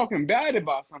always talking bad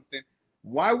about something,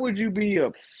 why would you be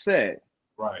upset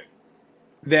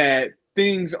that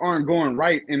things aren't going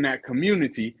right in that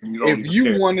community if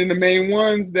you one of the main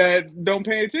ones that don't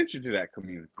pay attention to that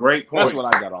community? Great point. That's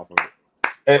what I got off of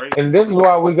it. And this is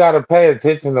why we got to pay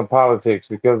attention to politics,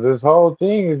 because this whole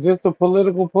thing is just a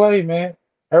political play, man.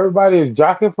 Everybody is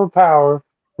jockeying for power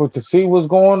to see what's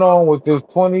going on with this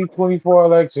 2024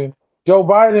 election. Joe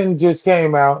Biden just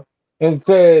came out and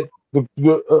said,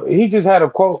 he just had a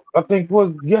quote, I think it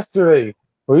was yesterday,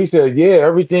 where he said, yeah,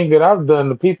 everything that I've done,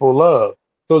 the people love.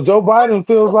 So Joe Biden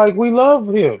feels like we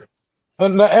love him.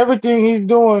 And everything he's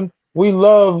doing, we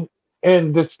love.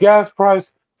 And this gas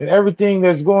price and everything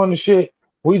that's going to shit,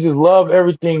 we just love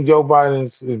everything Joe Biden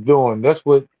is doing. That's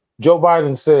what Joe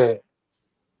Biden said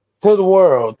to the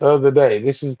world the other day.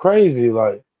 This is crazy.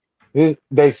 Like,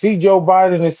 they see Joe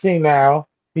Biden is senile.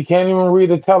 He can't even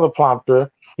read a teleprompter.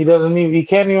 He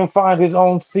can't even find his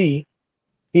own seat.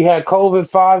 He had COVID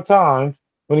 5 times.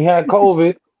 When he had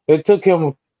COVID, it took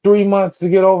him 3 months to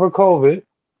get over COVID.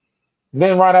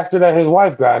 Then right after that, his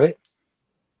wife got it.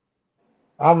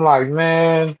 I'm like,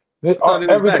 man, I thought he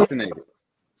was vaccinated.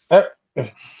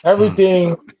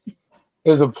 everything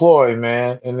is a ploy,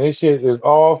 man. And this shit is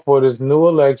all for this new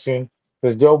election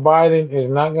because Joe Biden is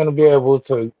not going to be able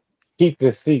to keep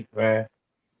this seat, man.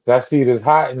 That seat is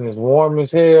hot and it's warm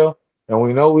as hell. And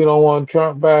we know we don't want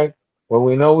Trump back, but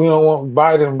we know we don't want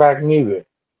Biden back neither.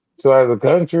 So as a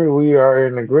country, we are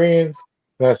in agreement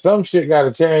that some shit got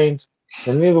to change,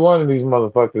 and neither one of these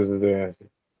motherfuckers is the answer.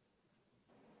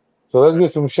 So let's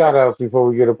get some shout outs before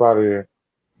we get up out of here.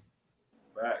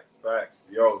 Facts.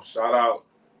 Yo, shout out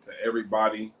to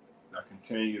everybody that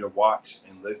continue to watch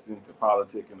and listen to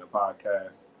Politicking the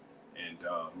Podcast and,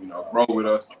 grow with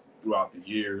us throughout the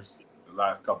years, the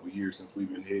last couple of years since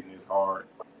we've been hitting this hard.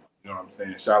 You know what I'm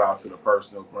saying? Shout out to the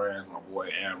personal brands, my boy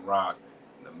Am Rock,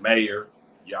 the mayor,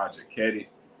 Yaja Kedit,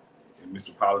 and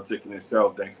Mr. Politicking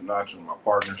himself, Dan Sinatra, my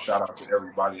partner. Shout out to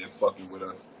everybody that's fucking with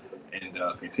us and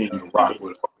continue to rock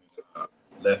with us.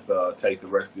 Let's take the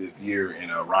rest of this year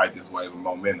and ride this wave of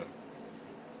momentum.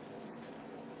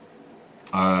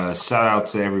 Shout out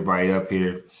to everybody up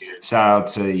here. Shout out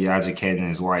to Yaja Kedit and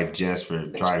his wife Jess for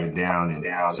driving down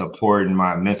and supporting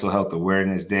my Mental Health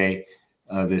Awareness Day.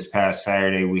 This past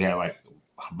Saturday, we had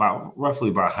roughly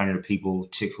about 100 people.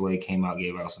 Chick-fil-A came out,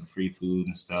 gave out some free food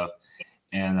and stuff.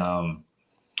 And I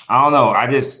don't know. I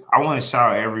want to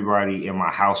shout out everybody in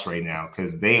my house right now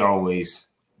because they always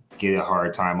get a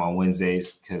hard time on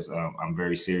Wednesdays because I'm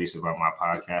very serious about my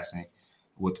podcasting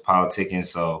with the politicking.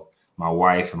 So my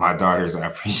wife and my daughters, I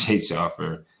appreciate y'all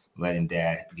for letting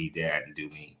dad be dad and do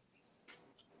me.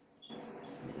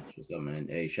 That's what's up, man.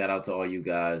 Hey, shout out to all you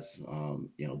guys.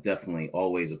 Definitely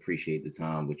always appreciate the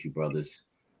time with you brothers.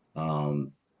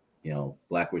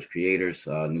 Blackwords Creators,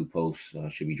 new posts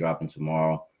should be dropping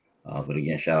tomorrow. But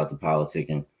again, shout out to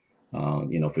Politicking,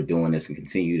 for doing this and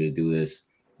continue to do this,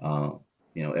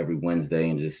 every Wednesday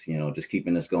and just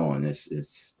keeping this going.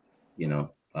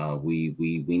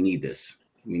 We need this.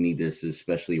 We need this,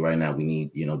 especially right now. We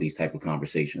need, these type of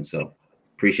conversations. So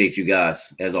appreciate you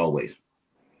guys as always.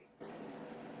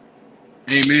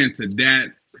 Amen to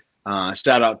that.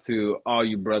 Shout out to all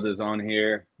you brothers on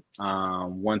here.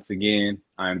 Once again,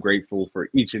 I'm grateful for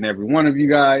each and every one of you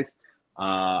guys.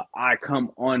 I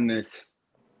come on this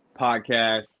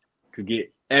podcast to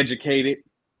get educated,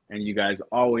 and you guys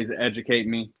always educate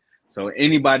me. So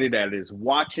anybody that is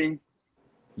watching,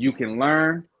 you can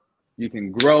learn, you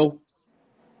can grow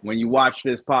when you watch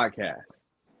this podcast.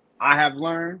 I have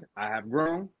learned, I have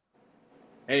grown.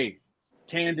 Hey,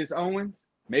 Candace Owens,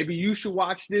 maybe you should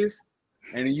watch this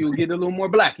and you'll get a little more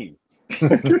black in you.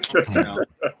 That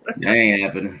ain't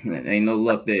happening. Ain't no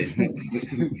luck there.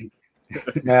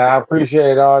 Man, I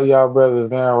appreciate all y'all brothers,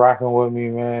 man, rocking with me,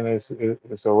 man. It's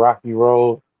a rocky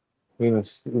road.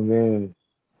 There's been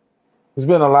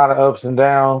a lot of ups and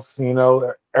downs,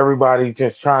 everybody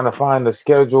just trying to find a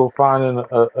schedule, finding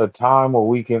a time where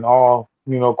we can all,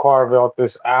 carve out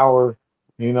this hour,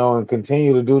 and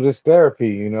continue to do this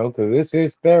therapy, because this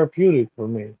is therapeutic for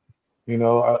me.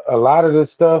 A lot of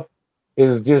this stuff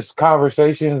is just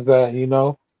conversations that,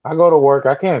 I go to work,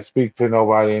 I can't speak to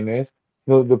nobody in this.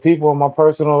 The people in my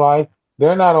personal life,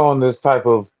 they're not on this type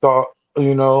of thought,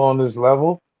 on this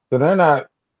level. So they're not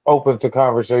open to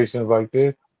conversations like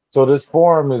this. So this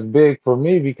forum is big for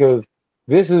me because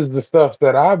this is the stuff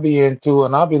that I be into,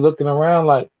 and I'll be looking around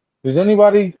like, does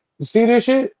anybody see this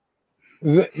shit?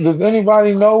 Does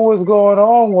anybody know what's going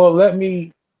on? Well, let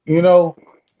me, and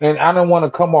I don't want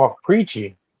to come off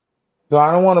preaching. So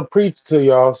I don't want to preach to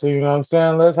y'all. So, you know what I'm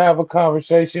saying? Let's have a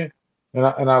conversation. And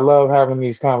I love having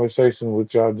these conversations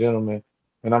with y'all gentlemen.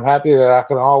 And I'm happy that I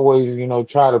can always,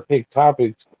 try to pick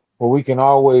topics where we can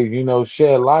always,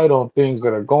 shed light on things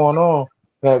that are going on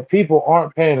that people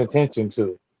aren't paying attention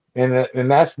to. And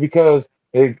that's because,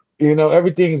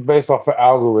 everything's based off of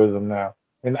algorithm now.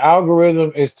 And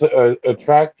algorithm is to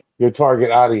attract your target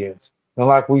audience. And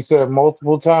like we said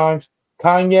multiple times,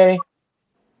 Kanye,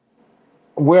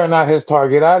 we're not his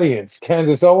target audience.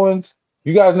 Candace Owens,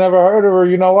 you guys never heard of her.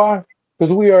 You know why?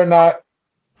 Because we are not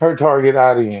her target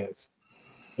audience.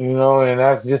 And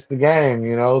that's just the game,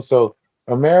 So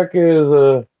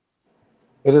America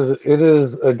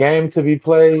is a game to be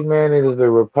played, man. It is a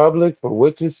republic for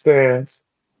which it stands,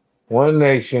 one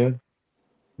nation,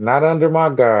 not under my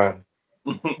God.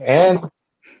 And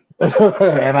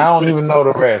and I don't even know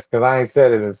the rest because I ain't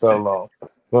said it in so long.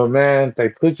 But man, they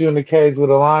put you in the cage with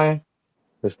a lion.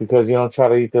 Just because you don't try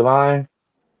to eat the lion,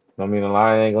 the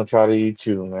lion ain't gonna try to eat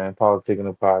you, man. Politicking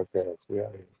the Podcast. We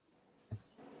out here.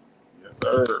 Yes,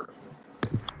 sir.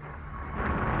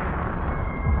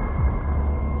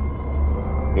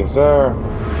 Yes,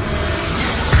 sir.